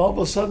 but all of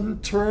a sudden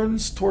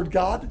turns toward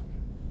God,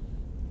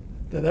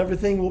 that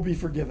everything will be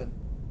forgiven.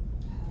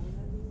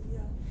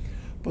 Hallelujah.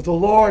 But the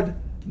Lord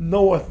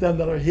knoweth them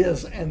that are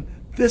his, and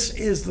this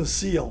is the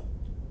seal.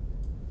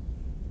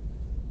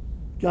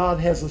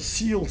 God has a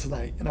seal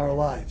tonight in our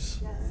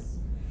lives. Yes.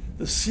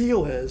 The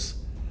seal is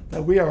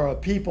that we are a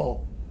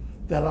people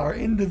that are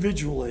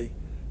individually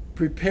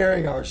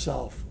preparing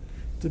ourselves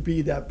to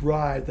be that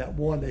bride, that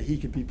one that he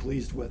can be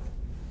pleased with.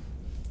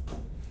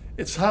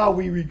 It's how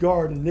we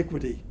regard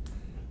iniquity,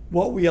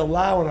 what we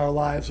allow in our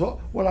lives,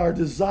 what our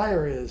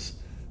desire is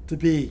to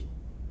be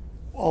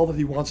all that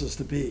he wants us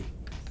to be.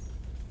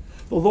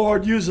 The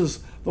Lord uses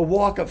the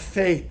walk of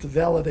faith to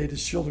validate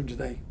his children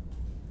today.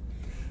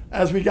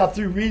 As we got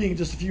through reading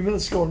just a few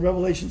minutes ago in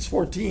Revelations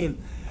 14,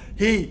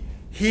 he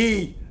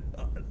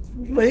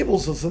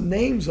labels us and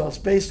names us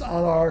based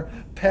on our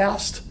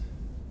past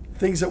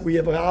things that we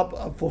have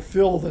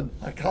fulfilled and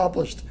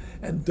accomplished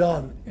and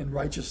done in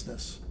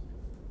righteousness.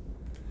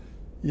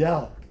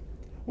 Yeah.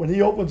 When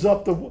he opens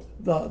up the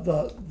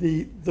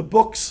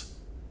books,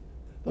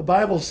 the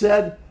Bible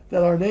said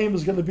that our name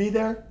is going to be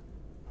there.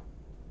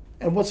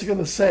 And what's it going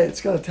to say?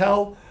 It's going to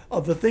tell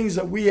of the things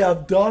that we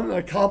have done and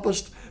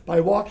accomplished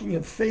by walking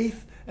in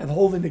faith and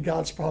holding to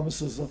God's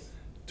promises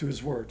to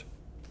his word.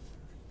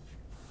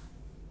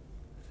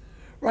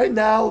 Right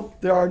now,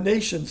 there are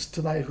nations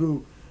tonight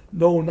who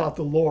know not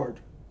the Lord.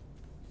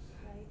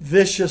 Right.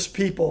 Vicious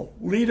people,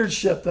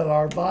 leadership that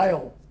are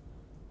vile,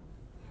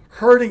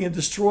 hurting and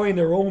destroying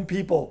their own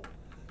people,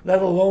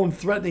 let alone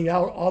threatening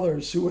out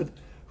others who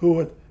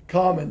would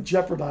come and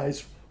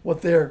jeopardize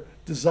what their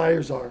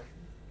desires are.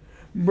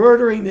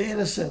 Murdering the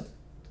innocent,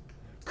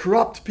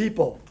 corrupt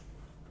people.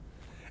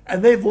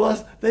 And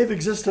they've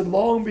existed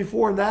long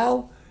before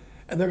now,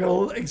 and they're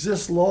going to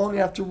exist long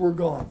after we're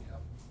gone.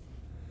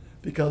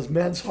 Because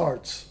men's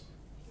hearts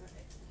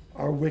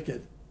are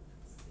wicked.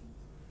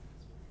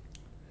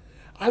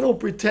 I don't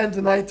pretend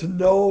tonight to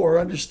know or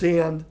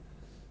understand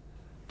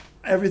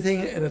everything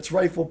in its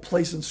rightful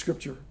place in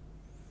Scripture.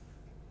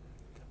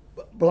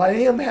 But I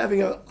am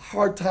having a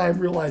hard time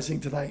realizing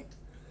tonight,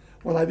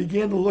 when I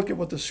began to look at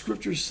what the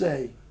Scriptures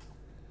say,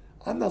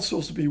 I'm not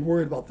supposed to be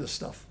worried about this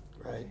stuff.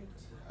 Right.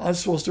 I'm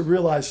supposed to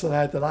realize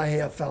tonight that I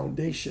have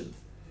foundation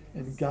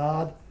in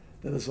God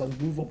that is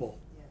unmovable.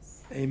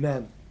 Yes.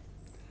 Amen.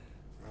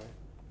 Right.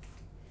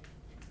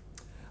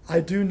 I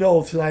do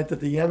know tonight that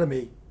the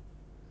enemy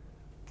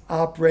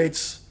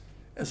operates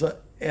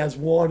as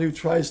one who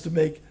tries to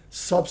make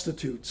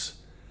substitutes,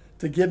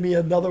 to give me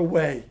another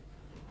way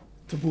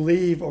to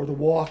believe or to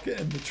walk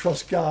and to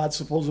trust God,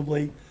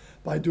 supposedly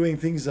by doing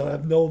things that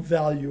have no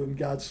value in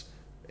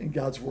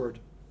God's word.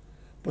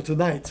 But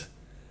tonight,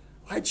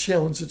 I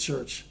challenge the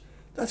church.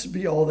 Let's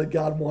be all that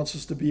God wants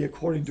us to be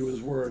according to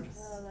his word.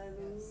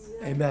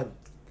 Hallelujah. Amen.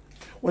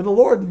 When the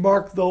Lord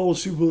marked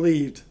those who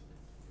believed,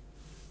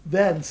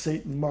 then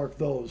Satan marked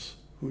those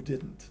who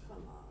didn't.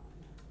 Come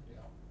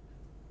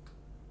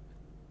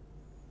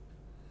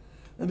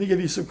on. Let me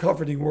give you some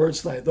comforting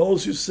words tonight.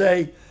 Those who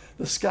say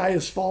the sky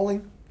is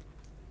falling,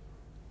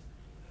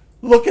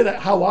 look at it,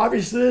 how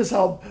obvious it is,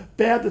 how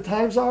bad the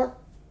times are.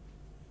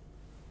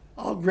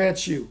 I'll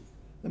grant you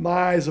that my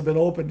eyes have been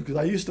opened because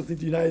I used to think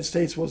the United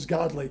States was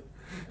godly.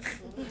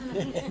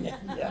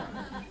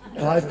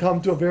 And I've come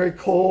to a very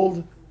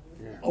cold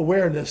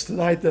awareness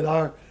tonight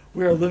that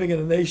we are living in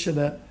a nation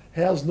that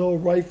has no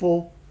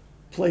rightful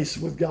place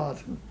with God.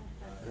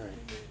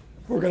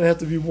 We're going to have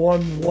to be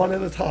one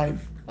at a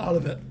time out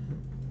of it.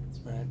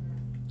 Right.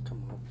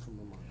 Come on from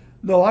among them.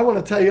 No, I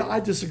want to tell you, I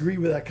disagree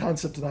with that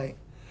concept tonight.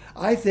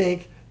 I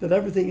think that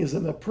everything is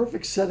in a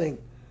perfect setting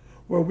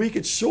where we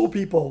could show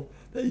people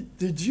that,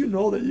 did you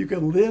know that you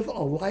can live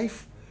a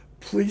life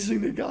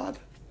pleasing to God?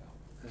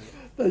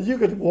 That you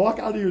could walk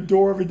out of your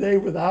door every day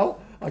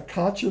without a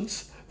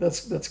conscience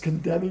that's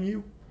condemning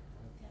you?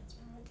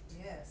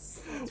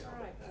 Yes.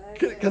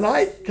 Can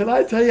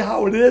I tell you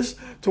how it is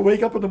to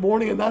wake up in the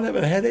morning and not have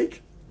a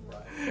headache?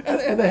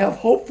 And to have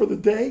hope for the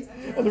day?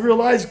 And to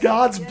realize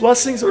God's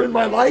blessings are in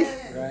my life?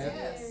 Right.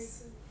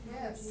 Yes.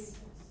 Yes.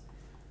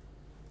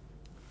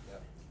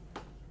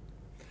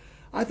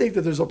 I think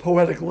that there's a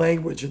poetic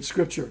language in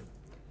Scripture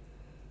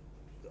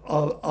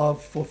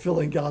of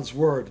fulfilling God's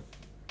word.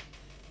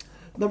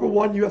 Number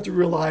one, you have to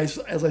realize,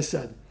 as I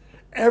said,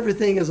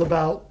 everything is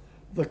about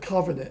the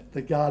covenant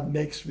that God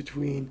makes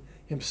between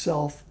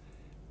himself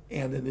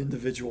and an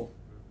individual.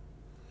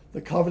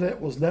 The covenant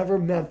was never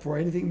meant for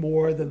anything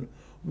more than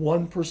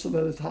one person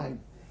at a time.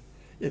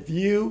 If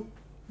you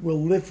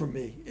will live for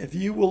me, if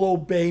you will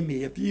obey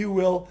me, if you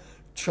will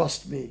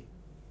trust me,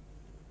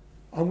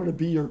 I'm going to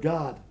be your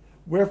God.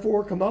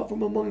 Wherefore, come out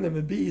from among them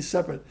and be ye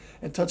separate,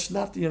 and touch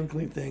not the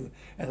unclean thing,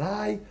 and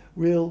I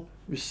will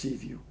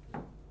receive you.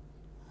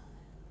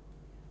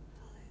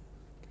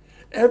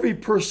 Every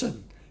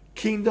person,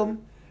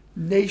 kingdom,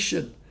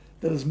 nation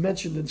that is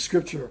mentioned in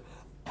Scripture,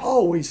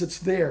 always it's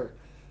there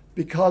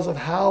because of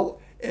how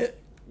it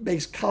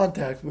makes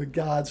contact with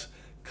God's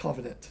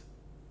covenant.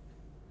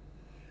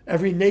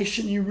 Every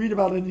nation you read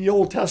about in the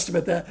Old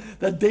Testament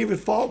that David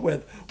fought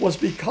with was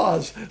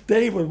because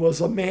David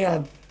was a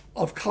man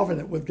of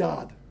covenant with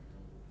God.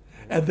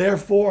 And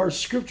therefore,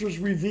 Scriptures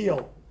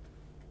reveal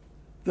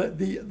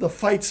the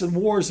fights and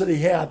wars that he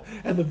had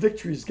and the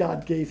victories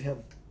God gave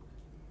him.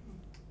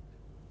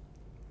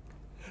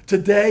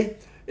 Today,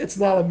 it's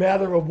not a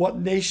matter of what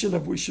nation,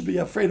 if we should be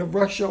afraid of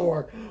Russia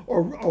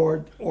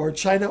or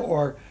China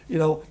or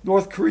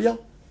North Korea.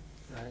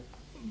 Right.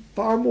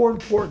 Far more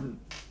important,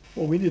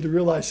 what we need to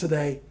realize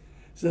today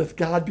is that if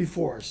God be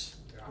for us,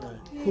 Right.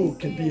 who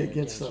can be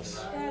against us?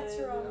 That's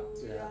right.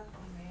 Yeah.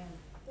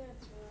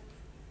 That's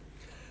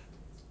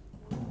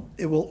right.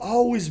 It will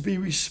always be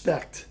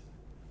respect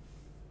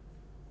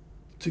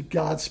to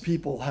God's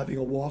people having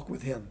a walk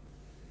with him,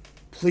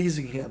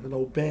 pleasing him and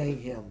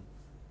obeying him,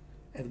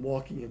 and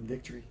walking in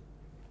victory.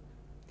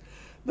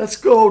 Let's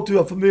go to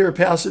a familiar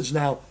passage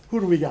now. Who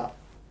do we got?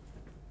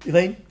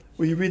 Elaine,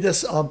 will you read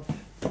this?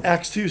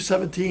 Acts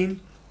 2:17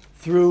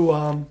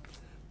 through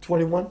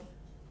 21.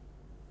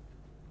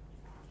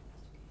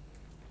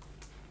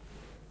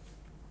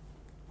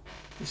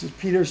 This is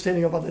Peter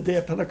standing up on the day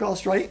of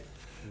Pentecost, right?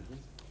 Mm-hmm.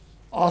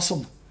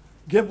 Awesome.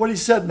 Get what he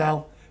said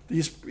now.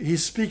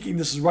 He's speaking.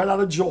 This is right out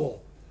of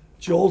Joel.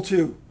 Joel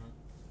 2.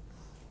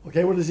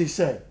 Okay, what does he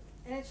say?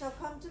 And it shall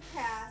come to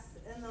pass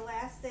in the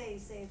last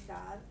days, saith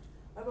God,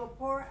 I will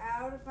pour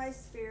out of my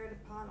spirit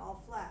upon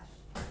all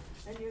flesh,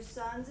 and your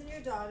sons and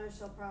your daughters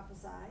shall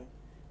prophesy,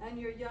 and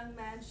your young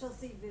men shall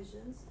see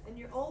visions, and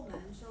your old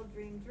men shall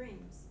dream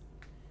dreams.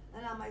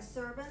 And on my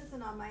servants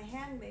and on my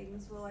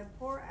handmaidens will I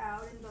pour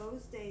out in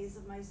those days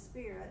of my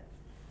spirit,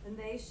 and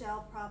they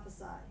shall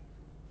prophesy.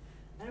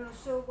 And I will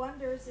show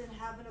wonders in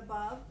heaven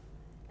above,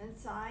 and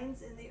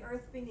signs in the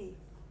earth beneath,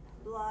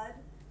 blood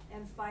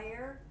and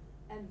fire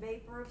and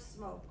vapor of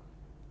smoke.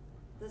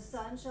 The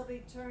sun shall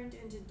be turned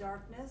into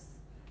darkness,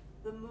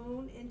 the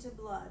moon into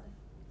blood,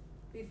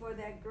 before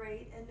that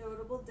great and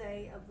notable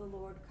day of the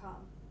Lord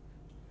come.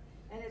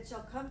 And it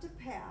shall come to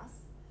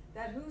pass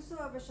that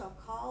whosoever shall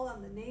call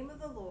on the name of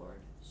the Lord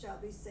shall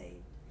be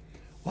saved.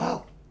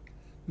 Wow.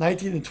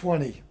 19 and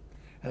 20.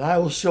 And I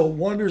will show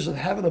wonders in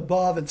heaven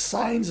above and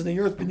signs in the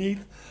earth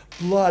beneath,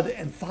 blood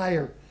and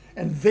fire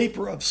and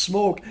vapor of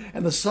smoke.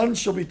 And the sun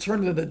shall be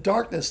turned into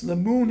darkness and the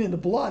moon into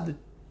blood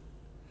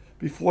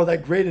before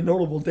that great and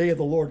notable day of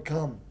the Lord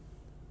come.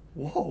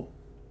 Whoa.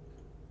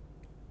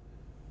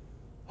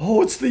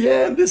 Oh, it's the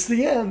end. It's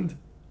the end.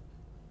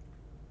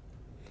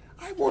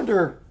 I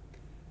wonder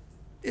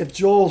if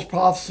Joel's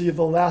prophecy of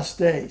the last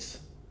days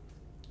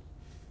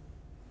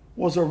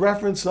was a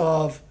reference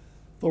of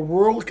the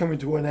world coming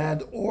to an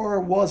end, or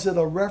was it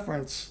a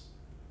reference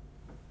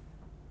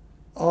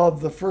of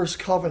the first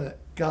covenant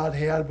God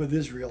had with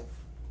Israel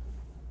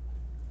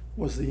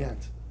was the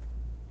end?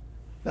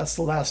 That's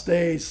the last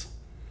days,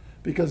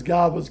 because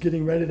God was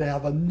getting ready to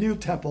have a new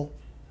temple,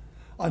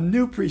 a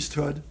new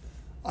priesthood,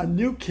 a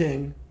new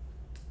king,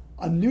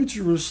 a new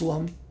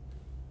Jerusalem.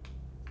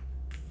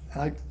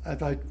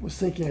 If I was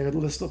thinking, I could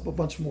list up a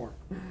bunch more.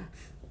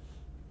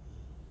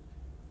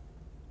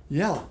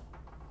 Yeah.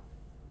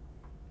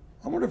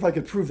 I wonder if I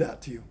could prove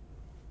that to you.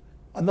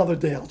 Another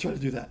day I'll try to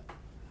do that.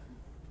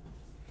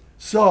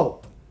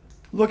 So,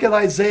 look at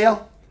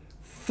Isaiah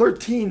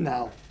 13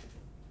 now.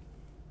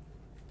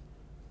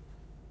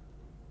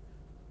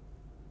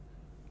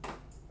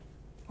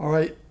 All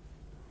right.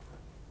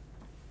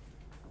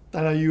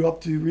 Then are you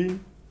up to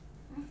reading?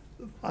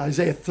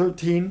 Isaiah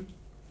 13.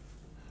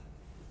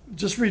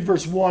 Just read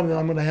verse 1, and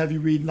I'm going to have you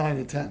read 9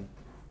 and 10.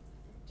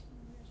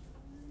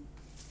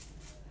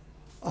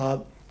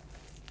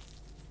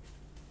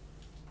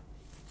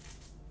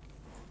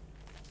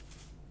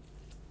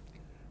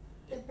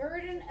 The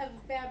burden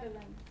of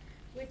Babylon,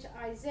 which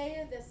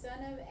Isaiah the son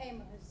of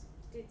Amos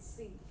did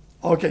see.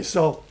 Okay,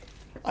 so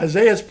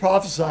Isaiah's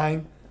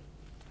prophesying.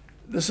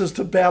 This is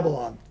to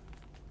Babylon.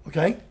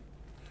 Okay?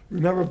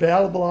 Remember,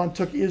 Babylon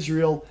took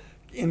Israel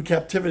in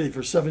captivity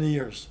for 70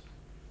 years.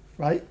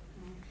 Right?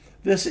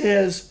 This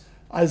is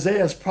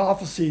Isaiah's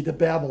prophecy to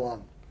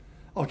Babylon.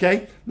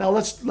 Okay? Now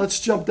let's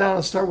jump down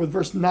and start with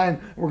verse 9.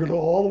 We're going to go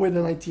all the way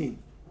to 19.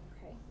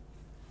 Okay.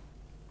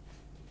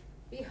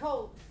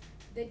 Behold,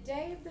 the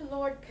day of the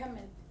Lord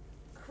cometh,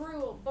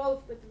 cruel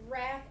both with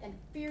wrath and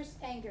fierce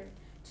anger,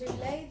 to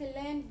lay the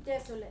land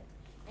desolate,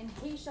 and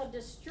he shall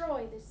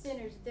destroy the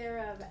sinners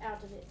thereof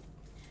out of it.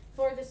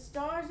 For the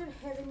stars of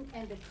heaven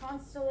and the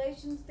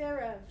constellations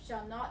thereof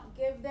shall not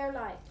give their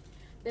light.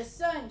 The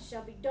sun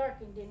shall be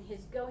darkened in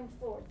his going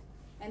forth,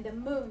 and the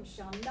moon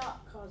shall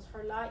not cause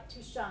her light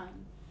to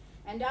shine.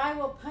 And I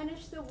will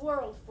punish the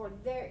world for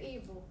their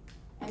evil,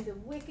 and the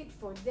wicked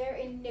for their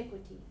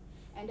iniquity.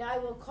 And I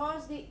will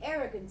cause the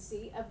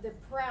arrogancy of the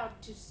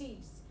proud to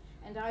cease,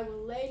 and I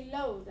will lay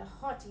low the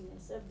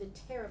haughtiness of the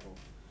terrible.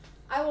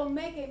 I will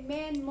make a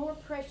man more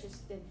precious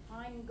than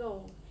fine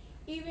gold,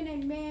 even a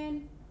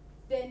man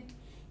than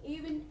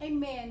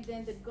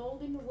the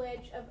golden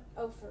wedge of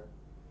Ophir.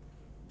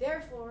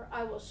 Therefore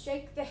I will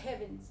shake the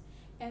heavens,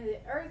 and the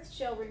earth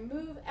shall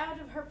remove out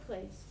of her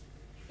place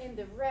in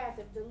the wrath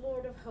of the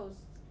Lord of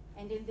hosts,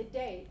 and in the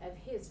day of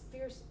his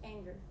fierce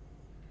anger.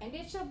 And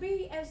it shall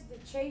be as the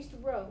chased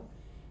roe,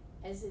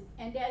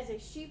 and as a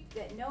sheep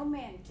that no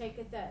man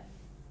taketh up.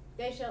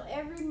 They shall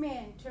every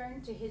man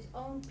turn to his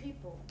own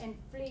people, and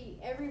flee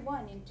every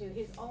one into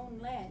his own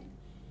land.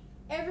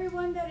 Every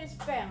one that is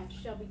found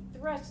shall be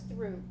thrust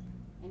through,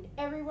 and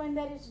every one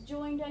that is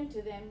joined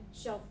unto them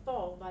shall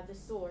fall by the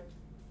sword.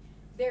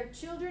 Their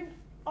children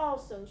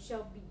also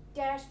shall be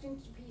dashed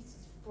into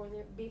pieces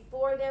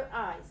before their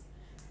eyes.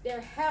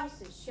 Their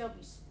houses shall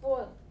be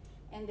spoiled,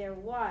 and their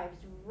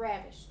wives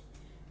ravished.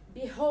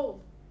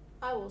 Behold,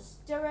 I will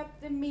stir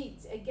up the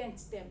Medes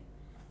against them,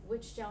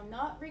 which shall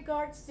not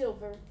regard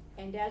silver,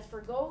 and as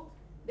for gold,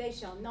 they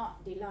shall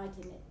not delight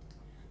in it.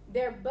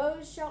 Their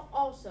bows shall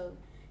also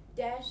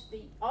dash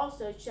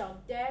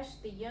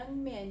the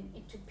young men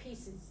into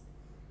pieces,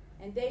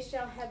 and they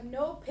shall have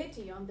no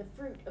pity on the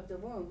fruit of the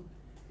womb.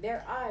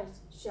 Their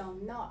eyes shall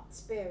not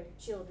spare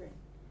children.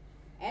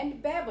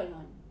 And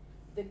Babylon,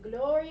 the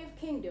glory of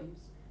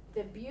kingdoms,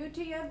 the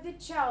beauty of the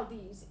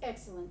Chaldees'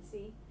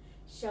 excellency,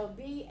 shall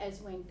be as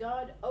when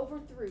God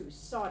overthrew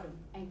Sodom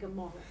and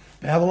Gomorrah.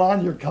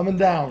 Babylon, you're coming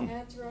down.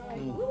 That's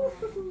right.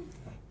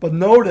 But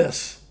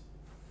notice,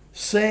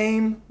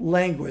 same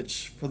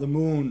language for the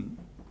moon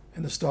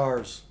and the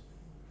stars.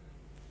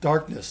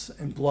 Darkness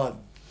and blood.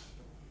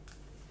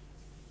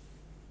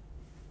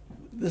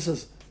 This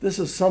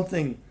is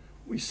something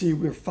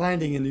we're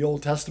finding in the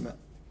Old Testament.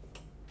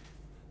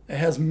 It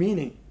has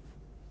meaning.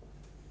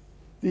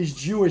 These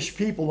Jewish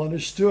people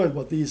understood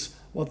what these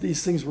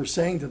things were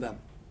saying to them.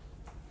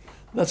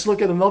 Let's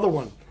look at another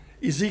one.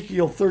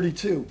 Ezekiel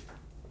 32.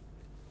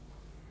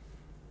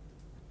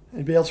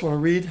 Anybody else want to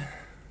read?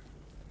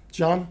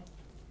 John?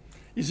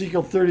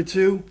 Ezekiel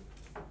 32.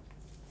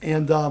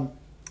 And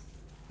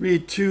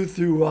read 2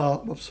 through,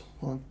 hold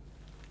on.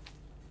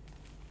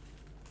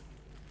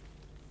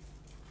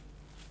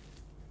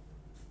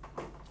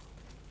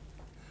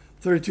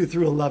 (2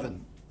 through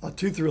 11),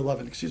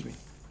 excuse me.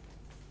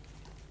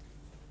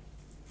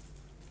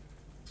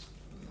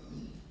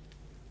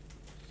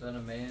 Son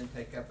of man,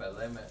 take up a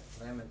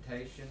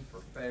lamentation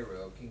for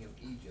Pharaoh, king of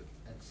Egypt,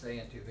 and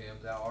say unto him,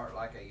 Thou art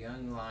like a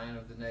young lion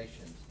of the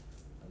nations,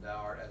 and thou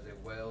art as a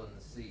whale in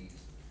the seas.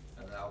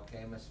 And thou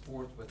camest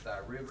forth with thy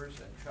rivers,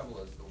 and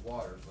troublest the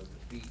waters with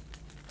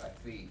thy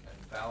feet,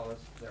 and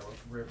foulest their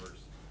rivers.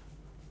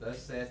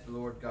 Thus saith the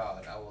Lord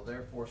God, I will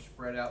therefore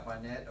spread out my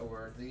net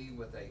over thee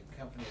with a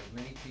company of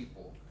many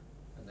people,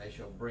 and they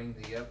shall bring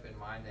thee up in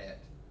my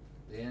net.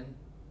 Then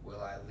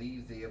will I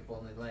leave thee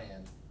upon the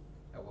land.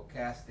 I will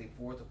cast thee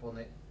forth upon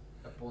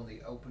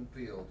the open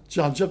field.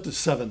 John, jump to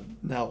 7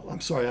 now. I'm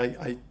sorry,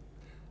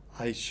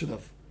 I should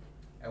have.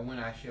 And when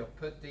I shall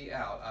put thee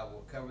out, I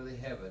will cover the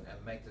heaven,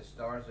 and make the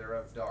stars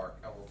thereof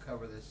dark. I will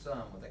cover the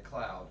sun with a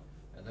cloud,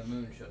 and the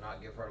moon shall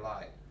not give her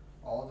light.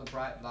 All the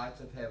bright lights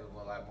of heaven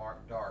will I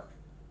mark dark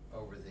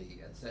over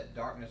thee, and set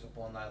darkness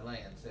upon thy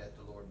land, saith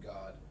the Lord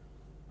God.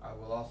 I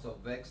will also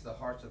vex the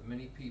hearts of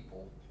many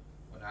people,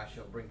 when I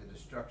shall bring the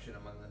destruction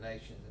among the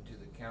nations into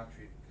the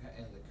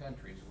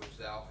countries which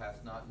thou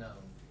hast not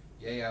known,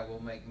 Yea, I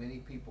will make many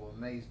people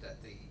amazed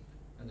at thee,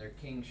 and their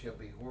kings shall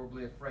be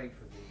horribly afraid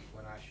for thee,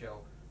 when I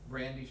shall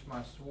brandish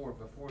my sword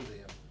before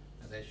them,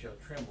 and they shall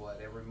tremble at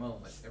every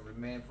moment, every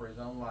man for his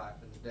own life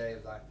in the day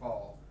of thy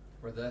fall.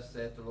 For thus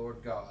saith the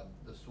Lord God,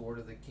 the sword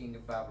of the king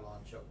of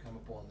Babylon shall come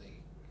upon thee.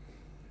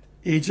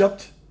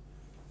 Egypt,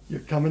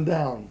 you're coming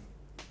down.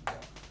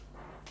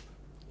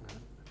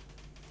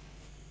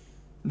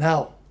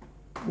 Now,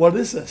 what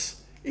is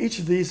this? Each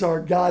of these are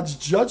God's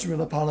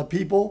judgment upon a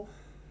people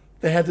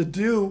that had to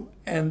do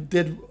and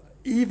did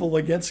evil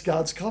against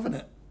God's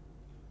covenant.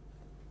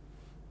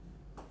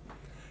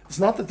 It's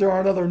not that there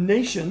aren't other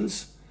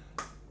nations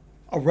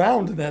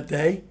around in that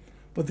day,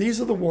 but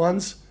these are the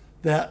ones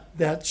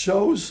that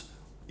chose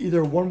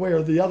either one way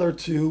or the other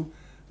to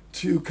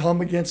come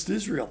against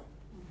Israel.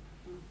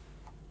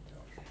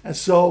 And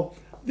so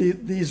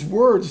these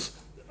words,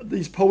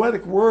 these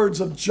poetic words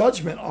of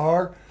judgment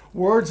are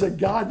words that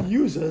God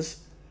uses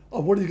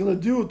of what he's going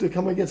to do to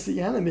come against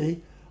the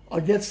enemy,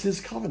 against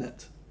his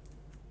covenant.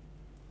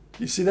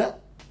 You see that?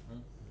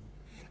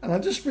 And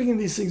I'm just bringing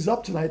these things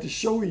up tonight to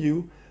show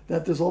you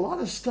that there's a lot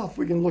of stuff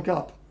we can look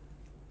up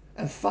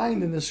and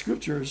find in the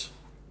scriptures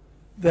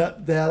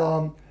that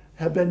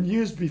have been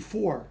used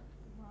before.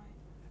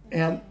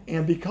 And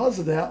because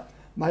of that,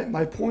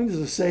 my point is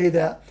to say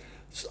that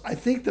I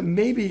think that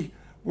maybe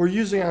we're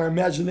using our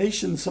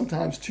imagination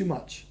sometimes too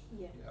much.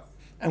 Yeah.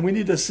 And we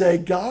need to say,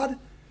 God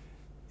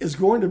is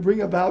going to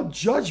bring about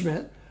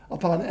judgment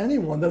upon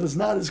anyone that is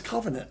not his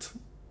covenant.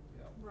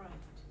 Right.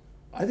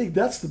 I think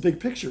that's the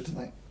big picture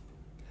tonight.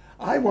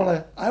 I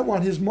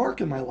want his mark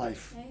in my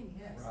life. Amen.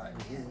 Right.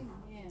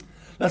 Amen.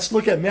 Let's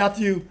look at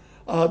Matthew,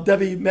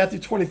 Debbie, Matthew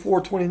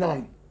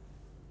 24:29.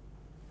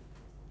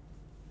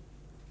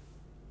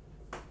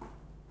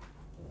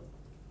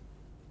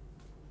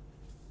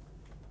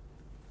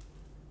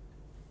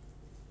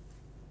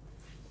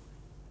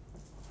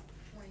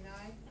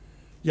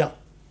 Yeah.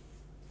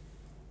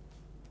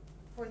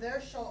 For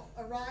there shall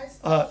arise.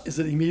 Is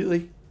it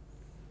immediately?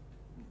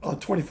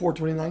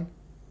 24:29.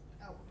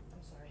 Oh, I'm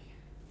sorry.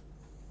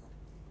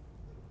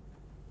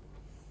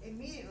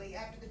 Immediately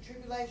after the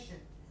tribulation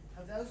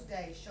of those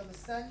days shall the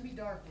sun be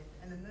darkened,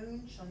 and the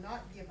moon shall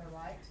not give her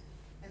light,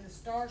 and the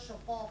stars shall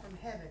fall from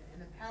heaven,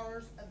 and the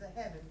powers of the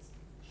heavens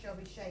shall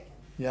be shaken.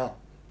 Yeah.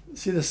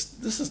 See,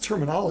 this is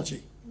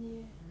terminology.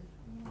 Yeah.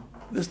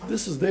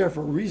 This is there for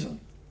a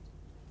reason.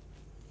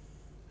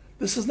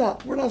 This is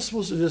not, we're not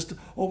supposed to just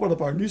open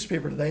up our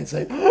newspaper today and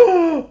say,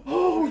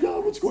 oh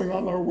God, what's going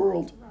on in our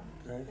world?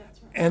 Right. That's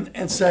right.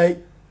 And say,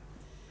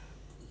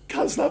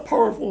 God's not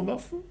powerful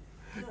enough.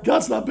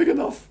 God's not big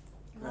enough.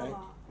 Right.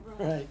 Right.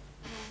 Right.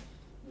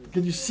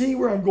 Can you see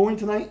where I'm going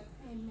tonight?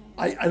 Amen.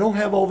 I don't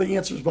have all the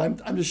answers,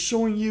 but I'm just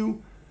showing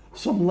you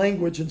some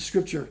language in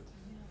Scripture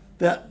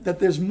that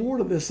there's more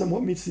to this than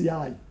what meets the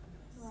eye.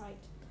 Right.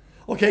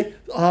 Okay,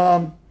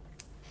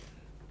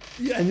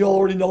 yeah, and you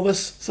already know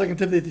this, 2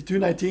 Timothy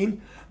 2:19.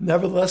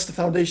 Nevertheless, the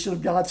foundation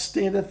of God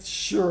standeth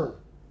sure,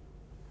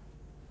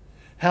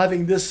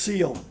 having this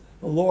seal,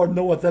 the Lord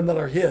knoweth them that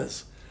are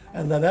his,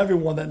 and let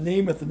everyone that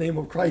nameth the name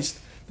of Christ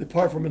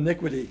depart from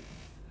iniquity.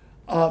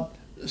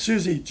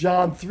 Susie,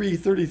 John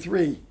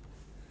 3:33.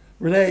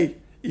 Renee,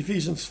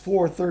 Ephesians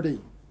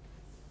 4:30.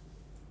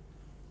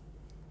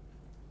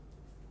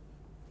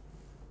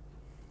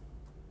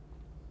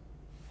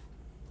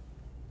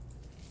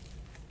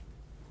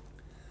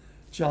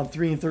 John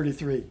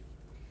 3:33.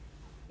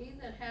 He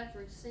that hath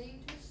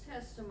received his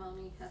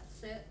testimony hath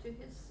set to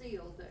his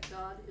seal that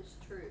God is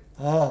true.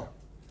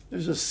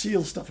 There's a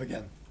seal stuff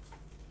again.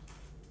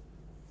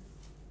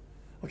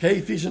 Okay,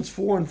 Ephesians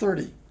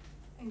 4:30.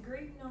 And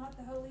grieve not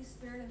the Holy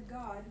Spirit of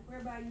God,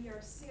 whereby ye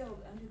are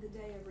sealed unto the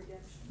day of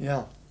redemption.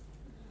 Yeah.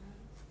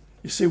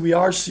 You see, we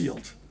are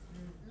sealed.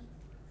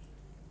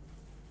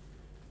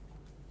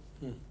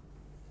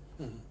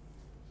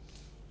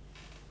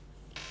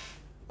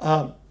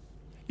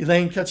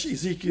 Elaine, catch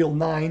Ezekiel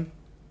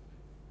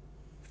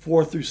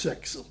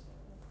 9:4-6.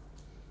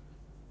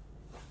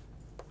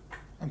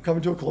 I'm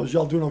coming to a close.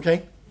 Y'all doing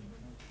okay?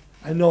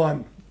 I know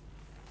I'm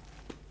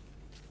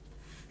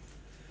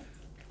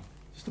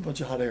just a bunch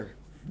of hot air.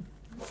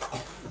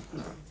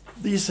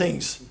 These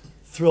things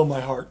thrill my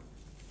heart.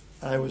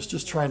 I was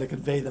just trying to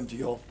convey them to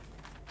you all.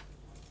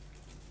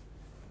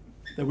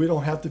 That we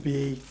don't have to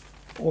be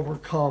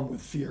overcome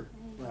with fear.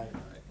 Right.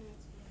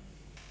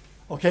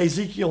 Okay,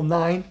 Ezekiel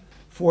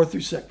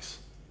 9:4-6.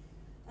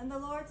 And the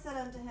Lord said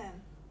unto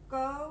him,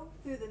 Go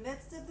through the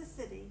midst of the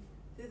city,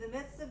 through the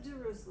midst of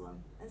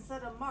Jerusalem, and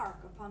set a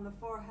mark upon the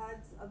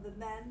foreheads of the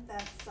men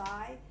that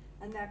sigh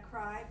and that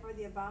cry for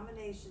the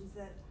abominations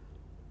that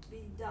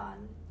be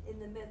done in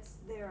the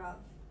midst thereof.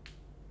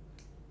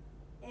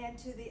 And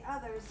to the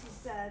others he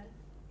said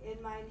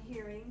in mine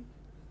hearing,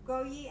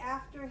 Go ye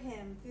after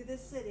him through the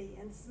city,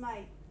 and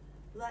smite.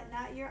 Let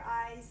not your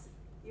eyes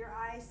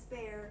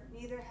spare,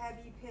 neither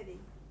have ye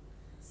pity.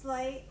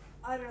 Slay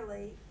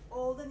utterly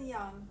old and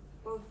young,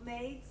 both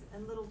maids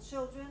and little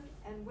children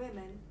and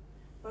women,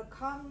 but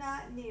come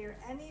not near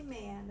any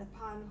man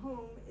upon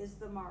whom is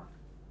the mark.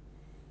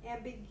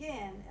 and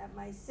begin at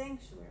my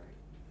sanctuary.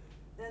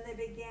 Then they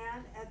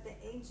began at the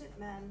ancient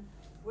men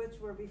which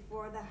were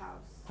before the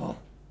house. Huh.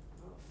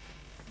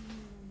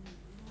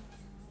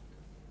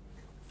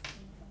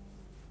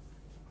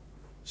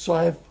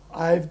 So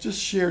I've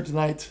just shared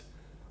tonight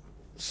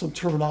some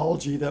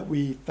terminology that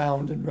we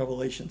found in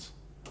Revelations.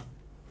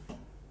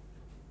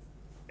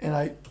 And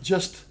I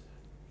just,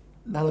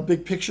 not a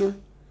big picture,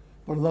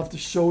 but enough to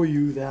show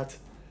you that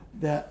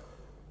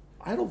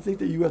I don't think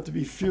that you have to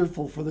be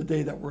fearful for the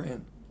day that we're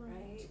in.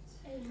 Right.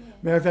 Amen.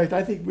 Matter of fact,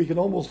 I think we can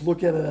almost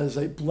look at it as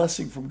a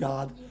blessing from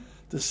God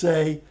to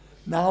say,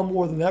 now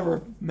more than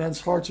ever,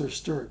 men's hearts are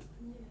stirred.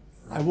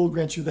 I will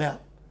grant you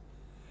that.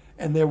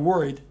 And they're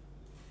worried.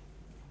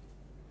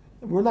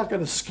 We're not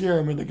going to scare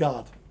them into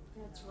God.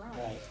 That's right.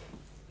 Right.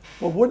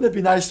 But wouldn't it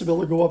be nice to be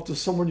able to go up to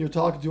someone you're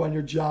talking to on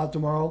your job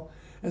tomorrow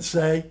and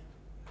say,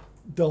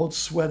 don't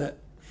sweat it.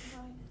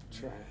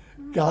 That's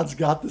right. God's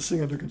got this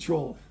thing under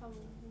control.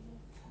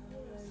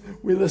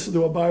 We listened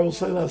to a Bible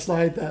study last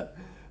night that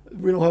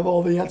we don't have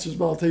all the answers,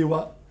 but I'll tell you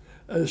what,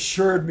 it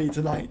assured me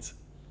tonight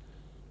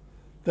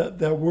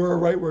that we're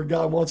right where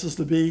God wants us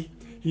to be.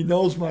 He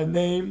knows my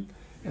name,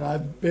 and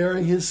I'm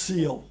bearing his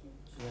seal.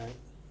 Right.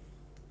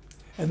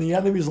 And the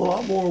enemy's a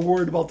lot more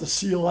worried about the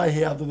seal I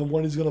have than the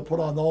one he's going to put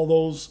on all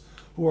those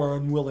who are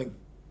unwilling.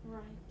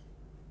 Right.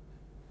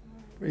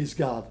 Praise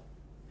God.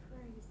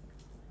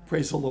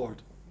 Praise the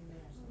Lord.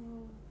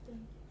 Oh, thank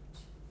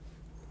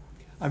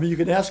I mean, you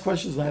can ask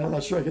questions, and I'm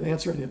not sure I can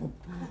answer any of them.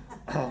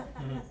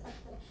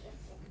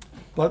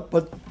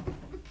 But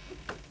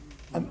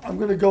I'm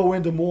going to go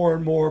into more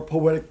and more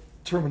poetic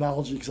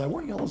terminology because I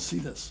want you all to see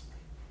this.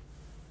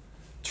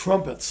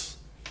 Trumpets,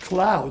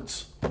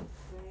 clouds. Right.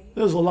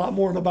 There's a lot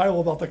more in the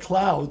Bible about the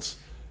clouds.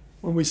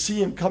 When we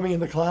see him coming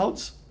in the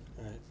clouds,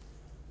 Right.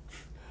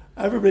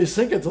 everybody's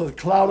thinking it's a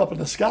cloud up in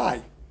the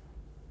sky.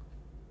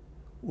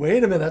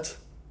 Wait a minute.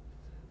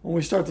 When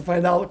we start to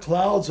find out that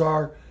clouds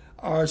are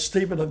a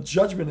statement of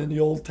judgment in the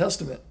Old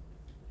Testament.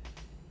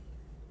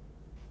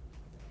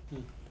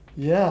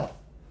 Yeah.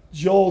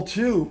 Joel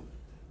 2.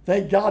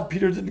 Thank God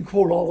Peter didn't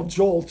quote all of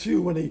Joel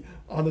 2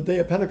 on the day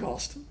of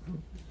Pentecost.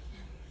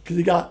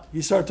 Because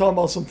he started talking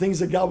about some things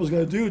that God was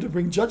going to do to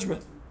bring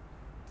judgment.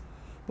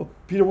 But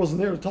Peter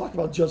wasn't there to talk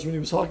about judgment. He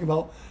was talking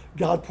about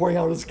God pouring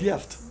out his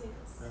gift.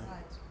 Right.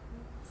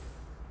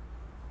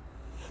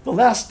 The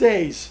last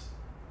days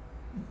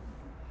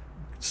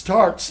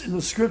starts in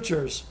the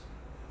scriptures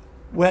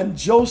when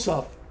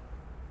Joseph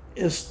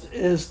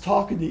is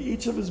talking to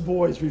each of his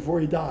boys before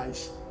he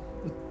dies,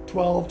 the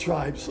 12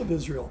 tribes of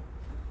Israel.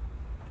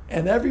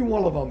 And every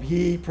one of them,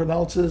 he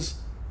pronounces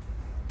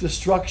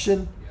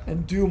destruction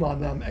and doom on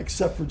them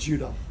except for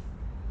Judah,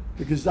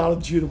 because out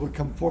of Judah would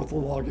come forth the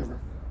lawgiver.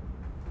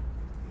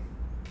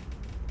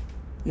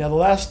 Yeah, the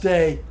last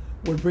day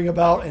would bring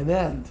about an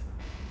end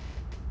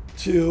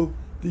to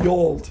the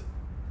old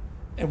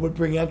and would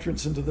bring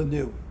entrance into the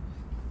new.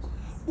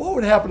 What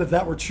would happen if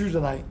that were true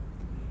tonight?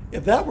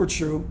 If that were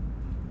true,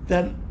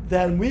 then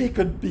we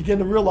could begin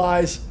to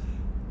realize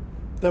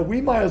that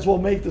we might as well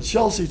make the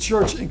Chelsea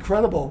church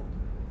incredible,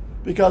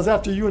 because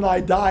after you and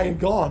I die and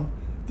gone,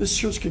 this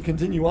church can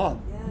continue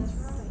on. Yes.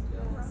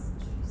 Yes.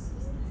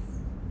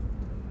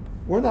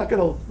 We're not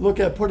going to look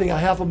at putting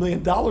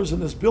 $500,000 in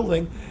this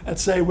building and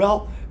say,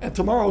 well, and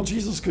tomorrow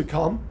Jesus could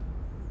come.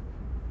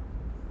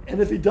 And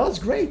if he does,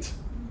 great.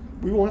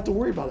 We won't have to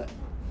worry about it.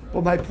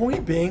 But my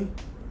point being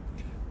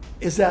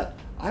is that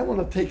I want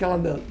to take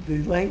on the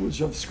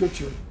language of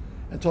Scripture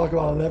and talk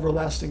about an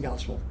everlasting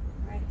gospel.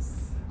 Right.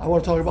 I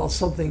want to talk about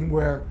something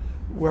where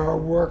our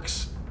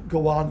works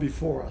go on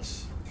before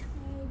us.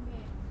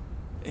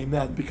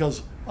 Amen.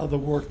 Because of the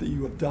work that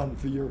you have done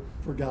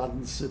for God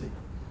in the city.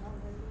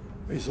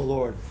 Praise the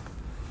Lord.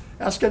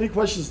 Ask any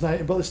questions tonight,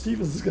 and Brother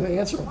Stevens is going to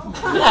answer them.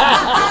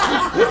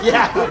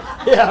 Yeah,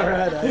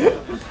 right.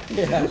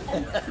 Yeah.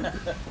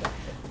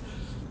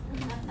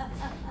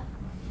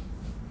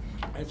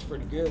 That's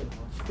pretty good.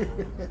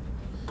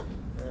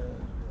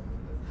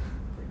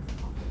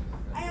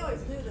 I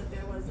always knew that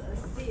there was a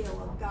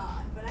seal of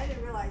God, but I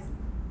didn't realize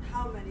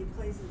how many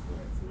places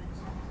where it's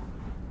mentioned.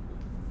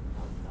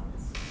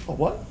 A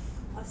what?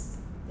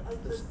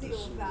 The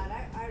seal of God.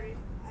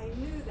 I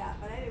knew that,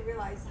 but I didn't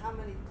realize how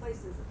many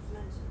places it's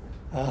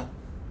mentioned.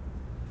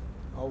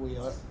 All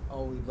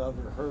we've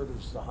ever heard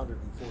is the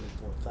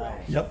 144,000.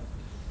 Right.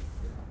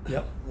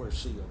 Yep. We're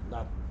sealed,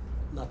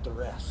 not the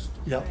rest.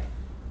 Yep. Right.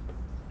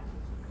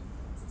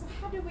 So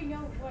how do we know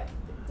what,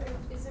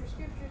 is there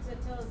scriptures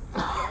that tell us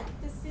what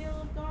the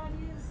seal of God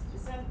is?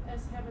 Is that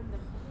us having the...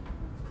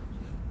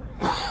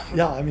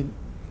 Yeah, I mean,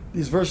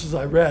 these verses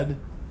I read,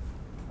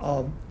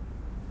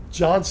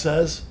 John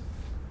says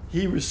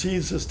he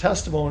receives his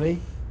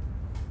testimony,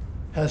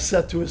 has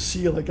set to his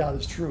seal that God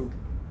is true.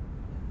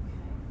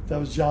 That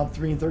was John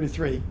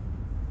 3:33.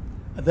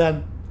 And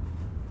then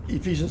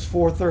Ephesians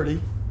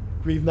 4:30,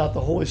 grieve not the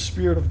Holy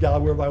Spirit of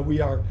God, whereby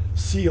we are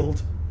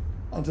sealed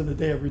unto the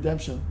day of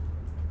redemption.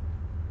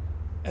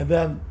 And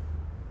then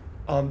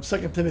 2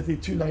 Timothy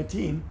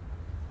 2:19.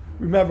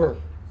 Remember,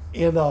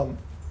 in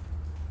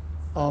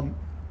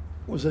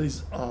was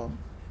it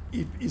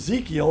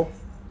Ezekiel,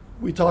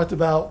 we talked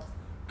about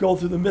go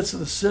through the midst of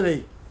the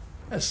city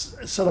and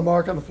set a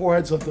mark on the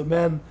foreheads of the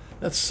men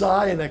that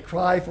sigh and that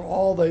cry for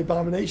all the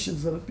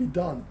abominations that have been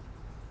done.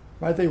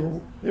 Right? They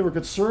were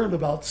concerned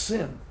about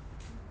sin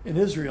in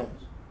Israel.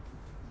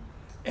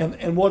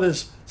 And what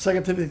does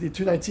 2 Timothy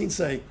 2:19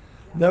 say?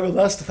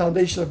 Nevertheless, the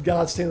foundation of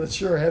God standeth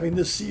sure, having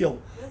this seal,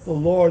 the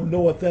Lord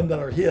knoweth them that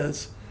are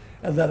his,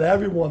 and that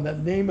everyone that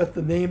nameth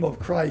the name of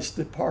Christ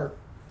depart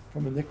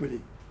from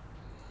iniquity.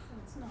 So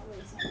it's not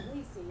really something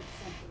we see, it's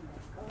something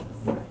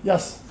that God sees.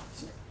 Yes,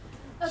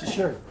 Okay.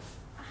 sure.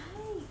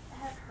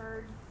 I have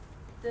heard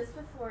this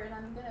before, and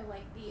I'm gonna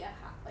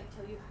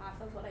tell you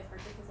half of what I've heard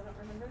because I don't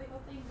remember the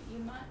whole thing. But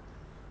you might,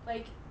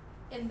 like,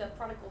 in the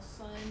prodigal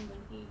son when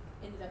he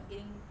ended up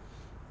getting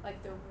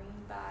like the ring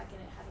back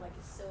and it had like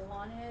a seal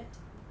on it.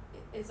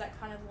 Is that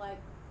kind of like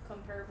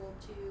comparable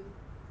to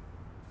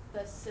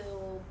the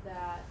seal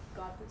that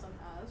God puts on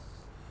us,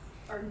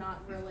 or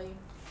not really?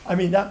 I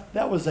mean,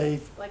 that was a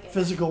Like a-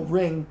 physical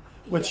ring,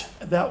 which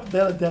Yeah. that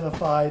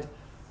identified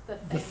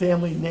the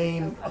family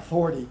name Okay.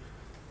 authority,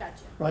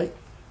 Gotcha. right?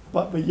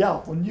 But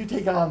yeah, when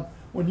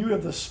you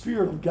have the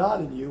Spirit of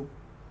God in you,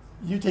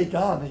 you take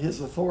on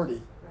His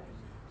authority.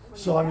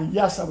 So I mean,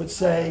 yes, I would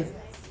say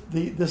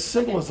the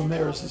symbolism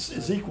there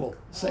is equal,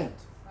 same.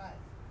 Right.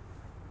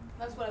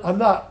 That's what I'm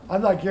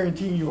not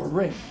guaranteeing you a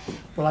ring,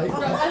 but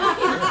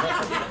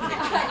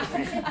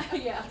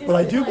yeah. but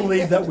I do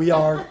believe that we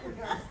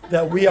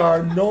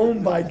are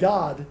known by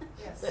God,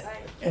 Yes.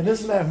 and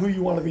isn't that who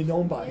you want to be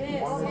known by?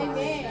 Yes,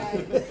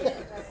 amen.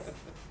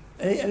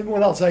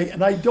 Anyone else? I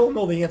don't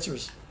know the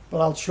answers, but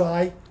I'll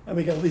try, and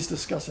we can at least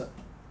discuss it.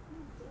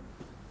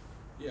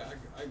 Yeah,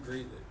 I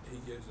agree that he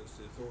gives us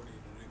the authority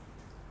to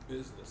do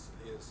business,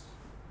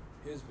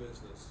 his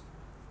business,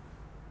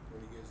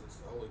 when he gives us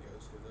the Holy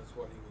Ghost, because that's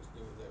what he was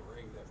doing with that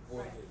ring. That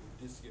boy didn't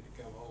just get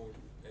to come home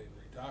and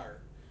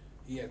retire.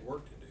 He had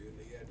work to do, and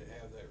he had to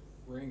have that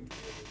ring to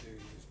be able to do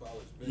his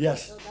father's business.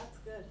 Yes, So that's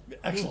good.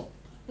 excellent.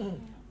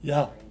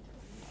 Yeah,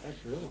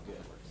 That's really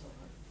good.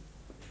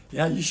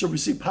 yeah. You shall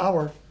receive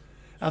power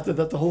after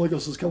that the Holy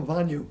Ghost has come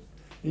upon you,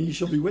 and you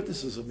shall be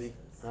witnesses of me.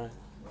 Right.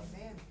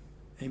 Amen.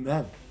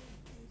 Amen.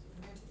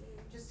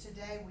 Just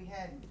today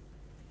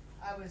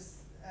I was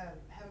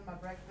having my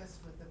breakfast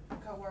with a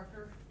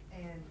coworker,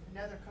 and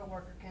another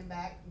coworker came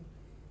back and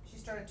she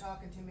started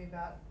talking to me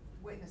about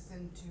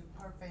witnessing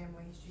to her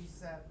family.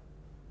 She's,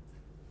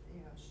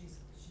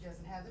 she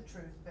doesn't have the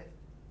truth, but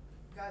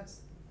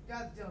God's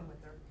dealing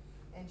with her.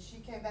 And she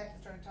came back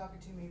and started talking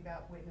to me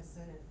about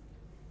witnessing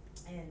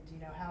and you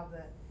know how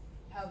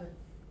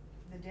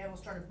the devil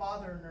started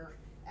bothering her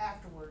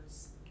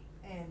afterwards,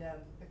 and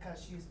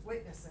because she was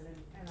witnessing,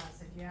 and I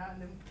said yeah,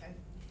 and then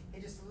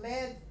it just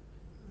led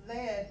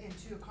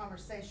into a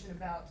conversation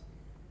about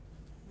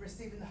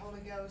receiving the Holy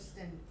Ghost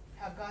and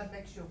how God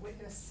makes you a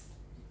witness,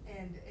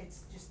 and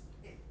it's just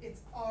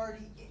it's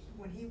already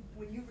when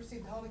you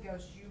receive the Holy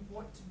Ghost, you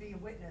want to be a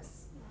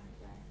witness,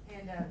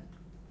 and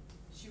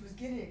she was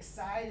getting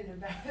excited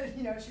about it.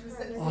 You know, she was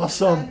sitting there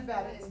Awesome. excited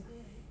about it,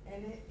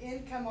 and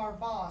in come our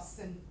boss,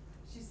 and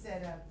she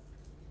said,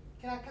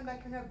 "Can I come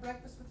back and have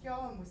breakfast with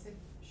y'all?" And we said,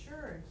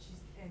 "Sure."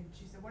 And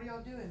she said, "What are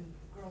y'all doing?"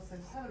 The girl said,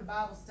 "Having a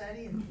Bible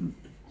study." And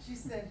she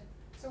said,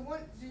 "So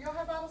what? Do y'all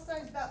have Bible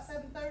studies about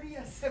 7:30?"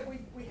 I said,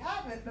 "We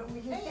haven't, but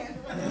we can."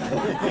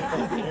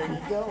 There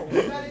you go.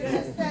 But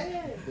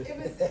it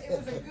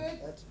was a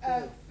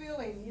good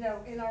feeling, you know,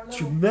 in our little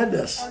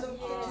Tremendous. our little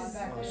kitchen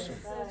back there. Awesome.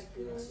 That's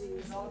good,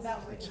 It was all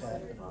about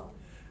witnessing.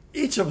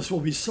 Each of us will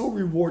be so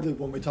rewarded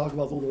when we talk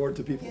about the Lord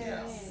to people.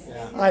 Yes.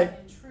 Yeah. I-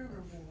 True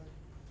reward.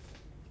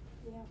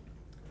 Yeah.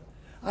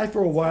 I,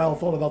 for a while,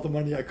 thought about the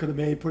money I could have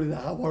made putting the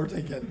hot water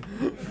tank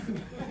in.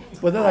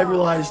 But then I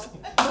realized,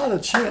 not a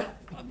chance.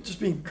 I'm just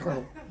being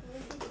carnal.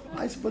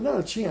 But not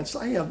a chance.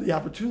 I have the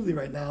opportunity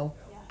right now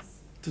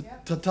Yes.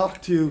 to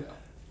talk to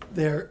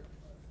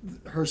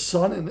her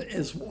son and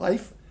his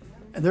wife,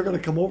 and they're going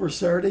to come over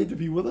Saturday to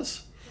be with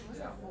us.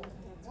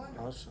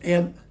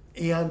 Awesome.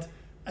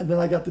 And then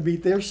I got to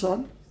meet their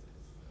son,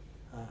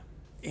 Huh.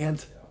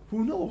 and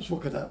who knows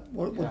what could happen,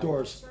 what Yeah.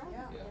 doors. Yeah,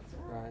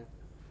 Right.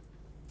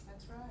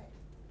 that's right.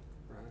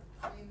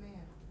 Right.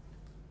 Amen.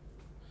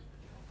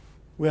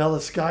 Well,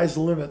 the sky's the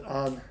limit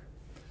on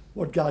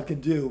what God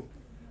can do.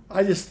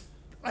 I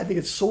think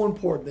it's so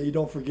important that you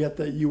don't forget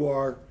that you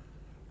are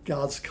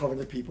God's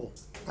covenant people.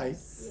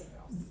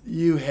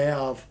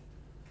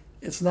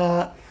 It's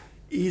not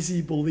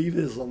easy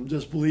believism,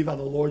 just believe on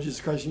the Lord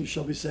Jesus Christ and you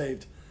shall be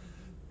saved.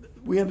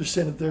 We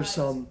understand that there's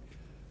some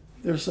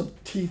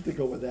teeth that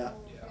go with that.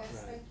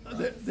 Yes,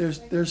 thank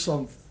you. There's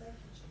some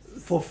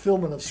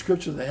fulfillment of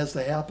Scripture that has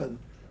to happen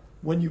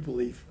when you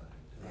believe.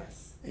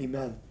 Yes.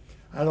 Amen.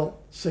 I don't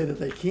say that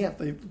they can't.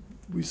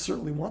 We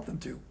certainly want them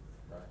to.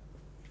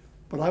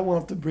 But I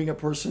want to bring a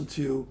person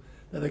to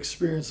that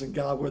experience in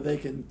God where they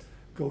can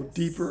go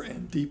deeper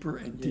and deeper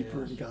and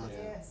deeper in Yes. God.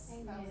 Yes,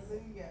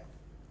 hallelujah.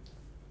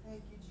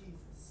 Thank you,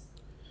 Jesus.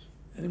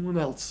 Anyone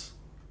else?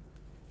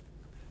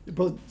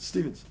 Brother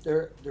Stevens.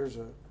 There's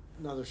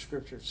another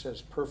scripture that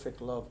says,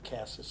 perfect love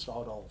casts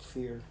out all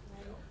fear.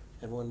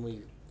 And when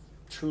we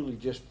truly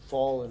just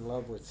fall in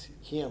love with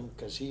him,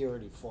 because he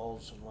already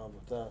falls in love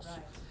with us,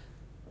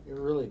 it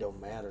really don't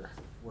matter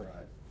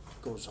what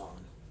goes on.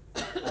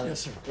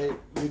 Yes,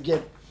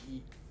 sir.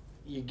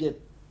 You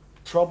get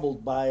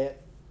troubled by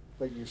it,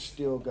 but you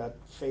still got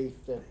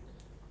faith that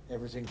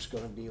everything's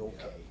going to be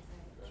okay,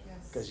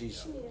 because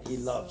he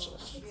loves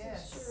us.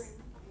 Yes.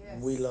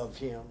 And we love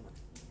him,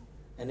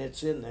 and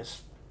it's in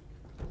this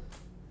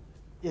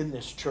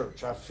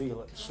church. I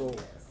feel it so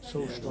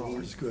Yeah, the strong.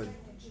 Lord is good.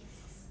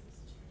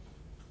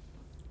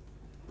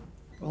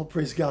 Well,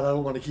 praise God. I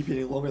don't want to keep you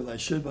any longer than I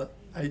should, but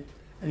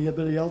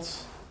anybody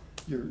else?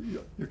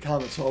 Your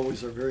comments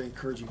always are very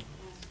encouraging.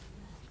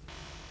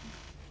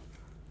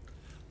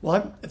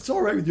 Well, if it's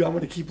all right with you, I'm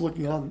going to keep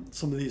looking on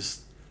some of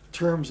these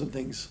terms and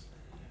things.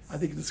 I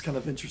think it's kind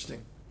of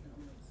interesting.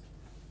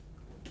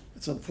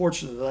 It's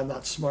unfortunate that I'm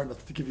not smart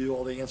enough to give you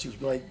all the answers,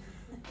 but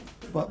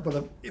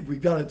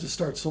we've got to just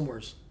start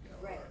somewhere.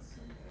 Right.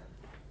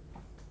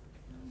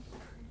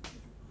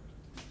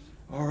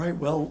 All right.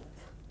 Well,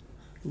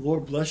 the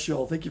Lord bless you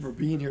all. Thank you for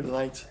being here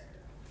tonight.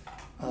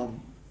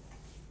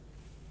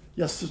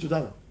 Yes, Sister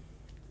Donna.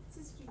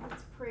 Sister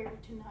needs prayer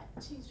tonight.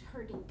 She's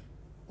hurting.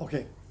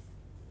 Okay.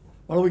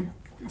 Why don't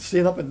we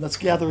stand up and let's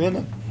gather in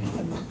and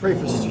pray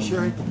for Sister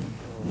Sherry.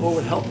 Lord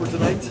would help her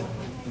tonight.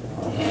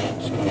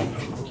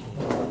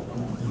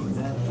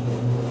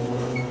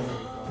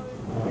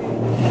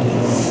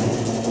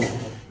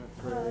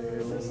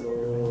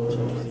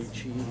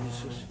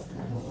 Jesus,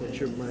 let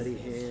your mighty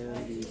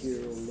hand be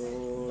here,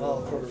 Lord.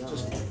 Oh, for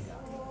just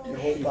your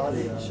whole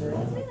body, Sherry.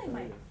 Really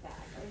my back,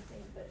 I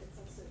think, but it's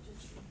also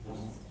just.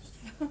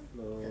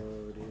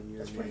 Lord, in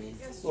your name.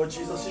 Lord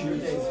Jesus, in your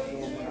name.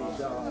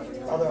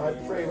 Father, I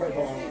pray right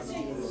now.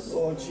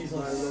 Lord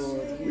Jesus,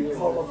 we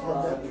call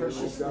upon that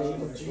precious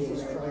name of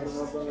Jesus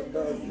Christ.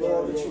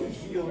 Lord, that you would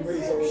heal and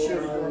raise up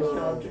Sherry, Lord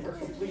God, give her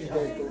complete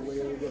health.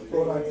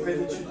 Lord, I pray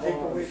that you take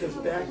away this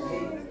back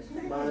pain.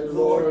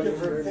 Lord, give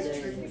her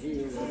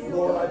victory.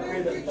 Lord, I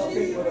pray that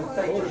nothing would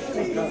affect her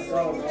feet.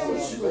 So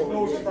she would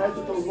know tonight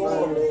that the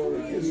Lord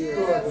is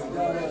good.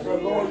 The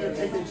Lord, you're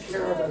taking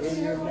care of us.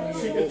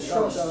 She can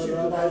trust you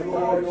tonight,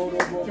 Lord,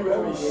 through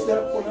every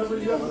step, whatever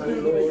you have to do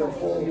to make her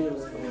whole.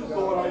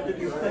 Lord, I give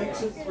you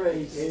thanks and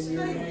praise.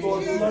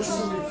 Lord, bless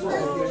her, we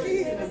pray.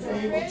 In the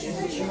name of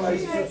Jesus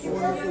Christ, we thank you,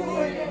 Lord.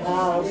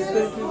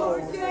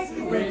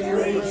 We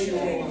praise you,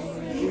 Lord.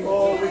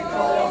 Oh, we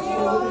cry out to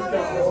the living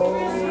God.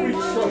 We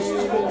trust you,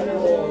 Lord.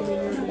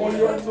 Oh,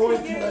 you're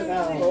anointing right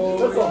now.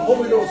 Let the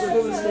Holy Ghost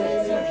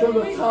minister from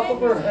the top of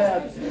her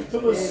head to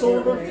the sole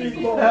of her feet,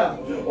 Lord.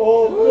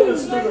 Oh,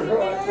 minister to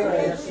her, I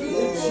pray.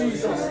 In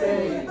Jesus'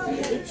 name.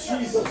 In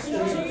Jesus'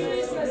 name.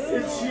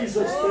 In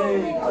Jesus'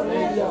 name.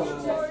 Hallelujah.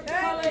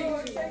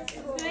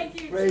 Thank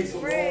you. Praise the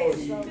Lord.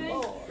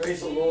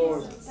 Praise the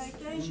Lord.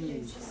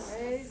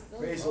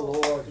 Praise the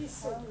Lord.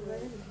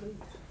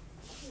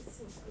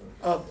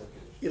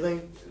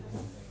 Elaine,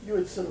 you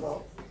had said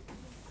about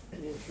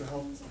any extra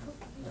help.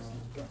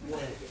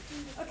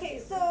 Okay,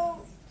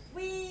 so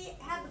we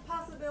had the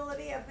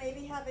possibility of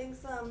maybe having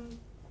some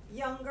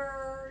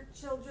younger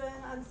children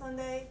on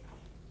Sunday.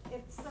 If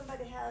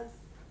somebody has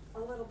a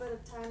little bit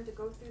of time to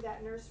go through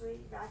that nursery,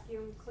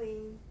 vacuum,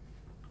 clean,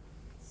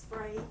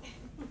 spray.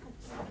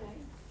 Okay.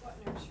 What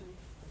nursery?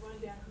 The one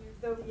down here?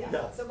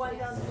 Yeah. The one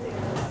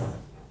downstairs.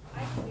 I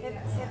can do If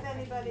that.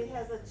 anybody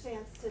has a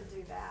chance to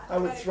do that. I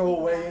would throw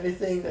away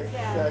anything that you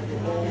I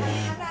know. mean,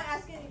 I'm not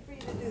asking you for you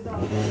to do the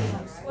whole thing,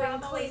 like spring Well,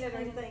 I'm always clean and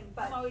cleaning, everything,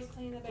 but, I'm always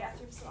cleaning the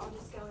bathroom, so I'll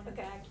just go in and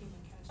Okay. vacuum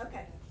and kind of.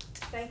 okay,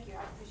 thank you, I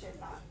appreciate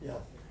that. Yeah.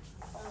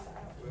 Well,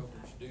 we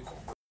should do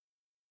some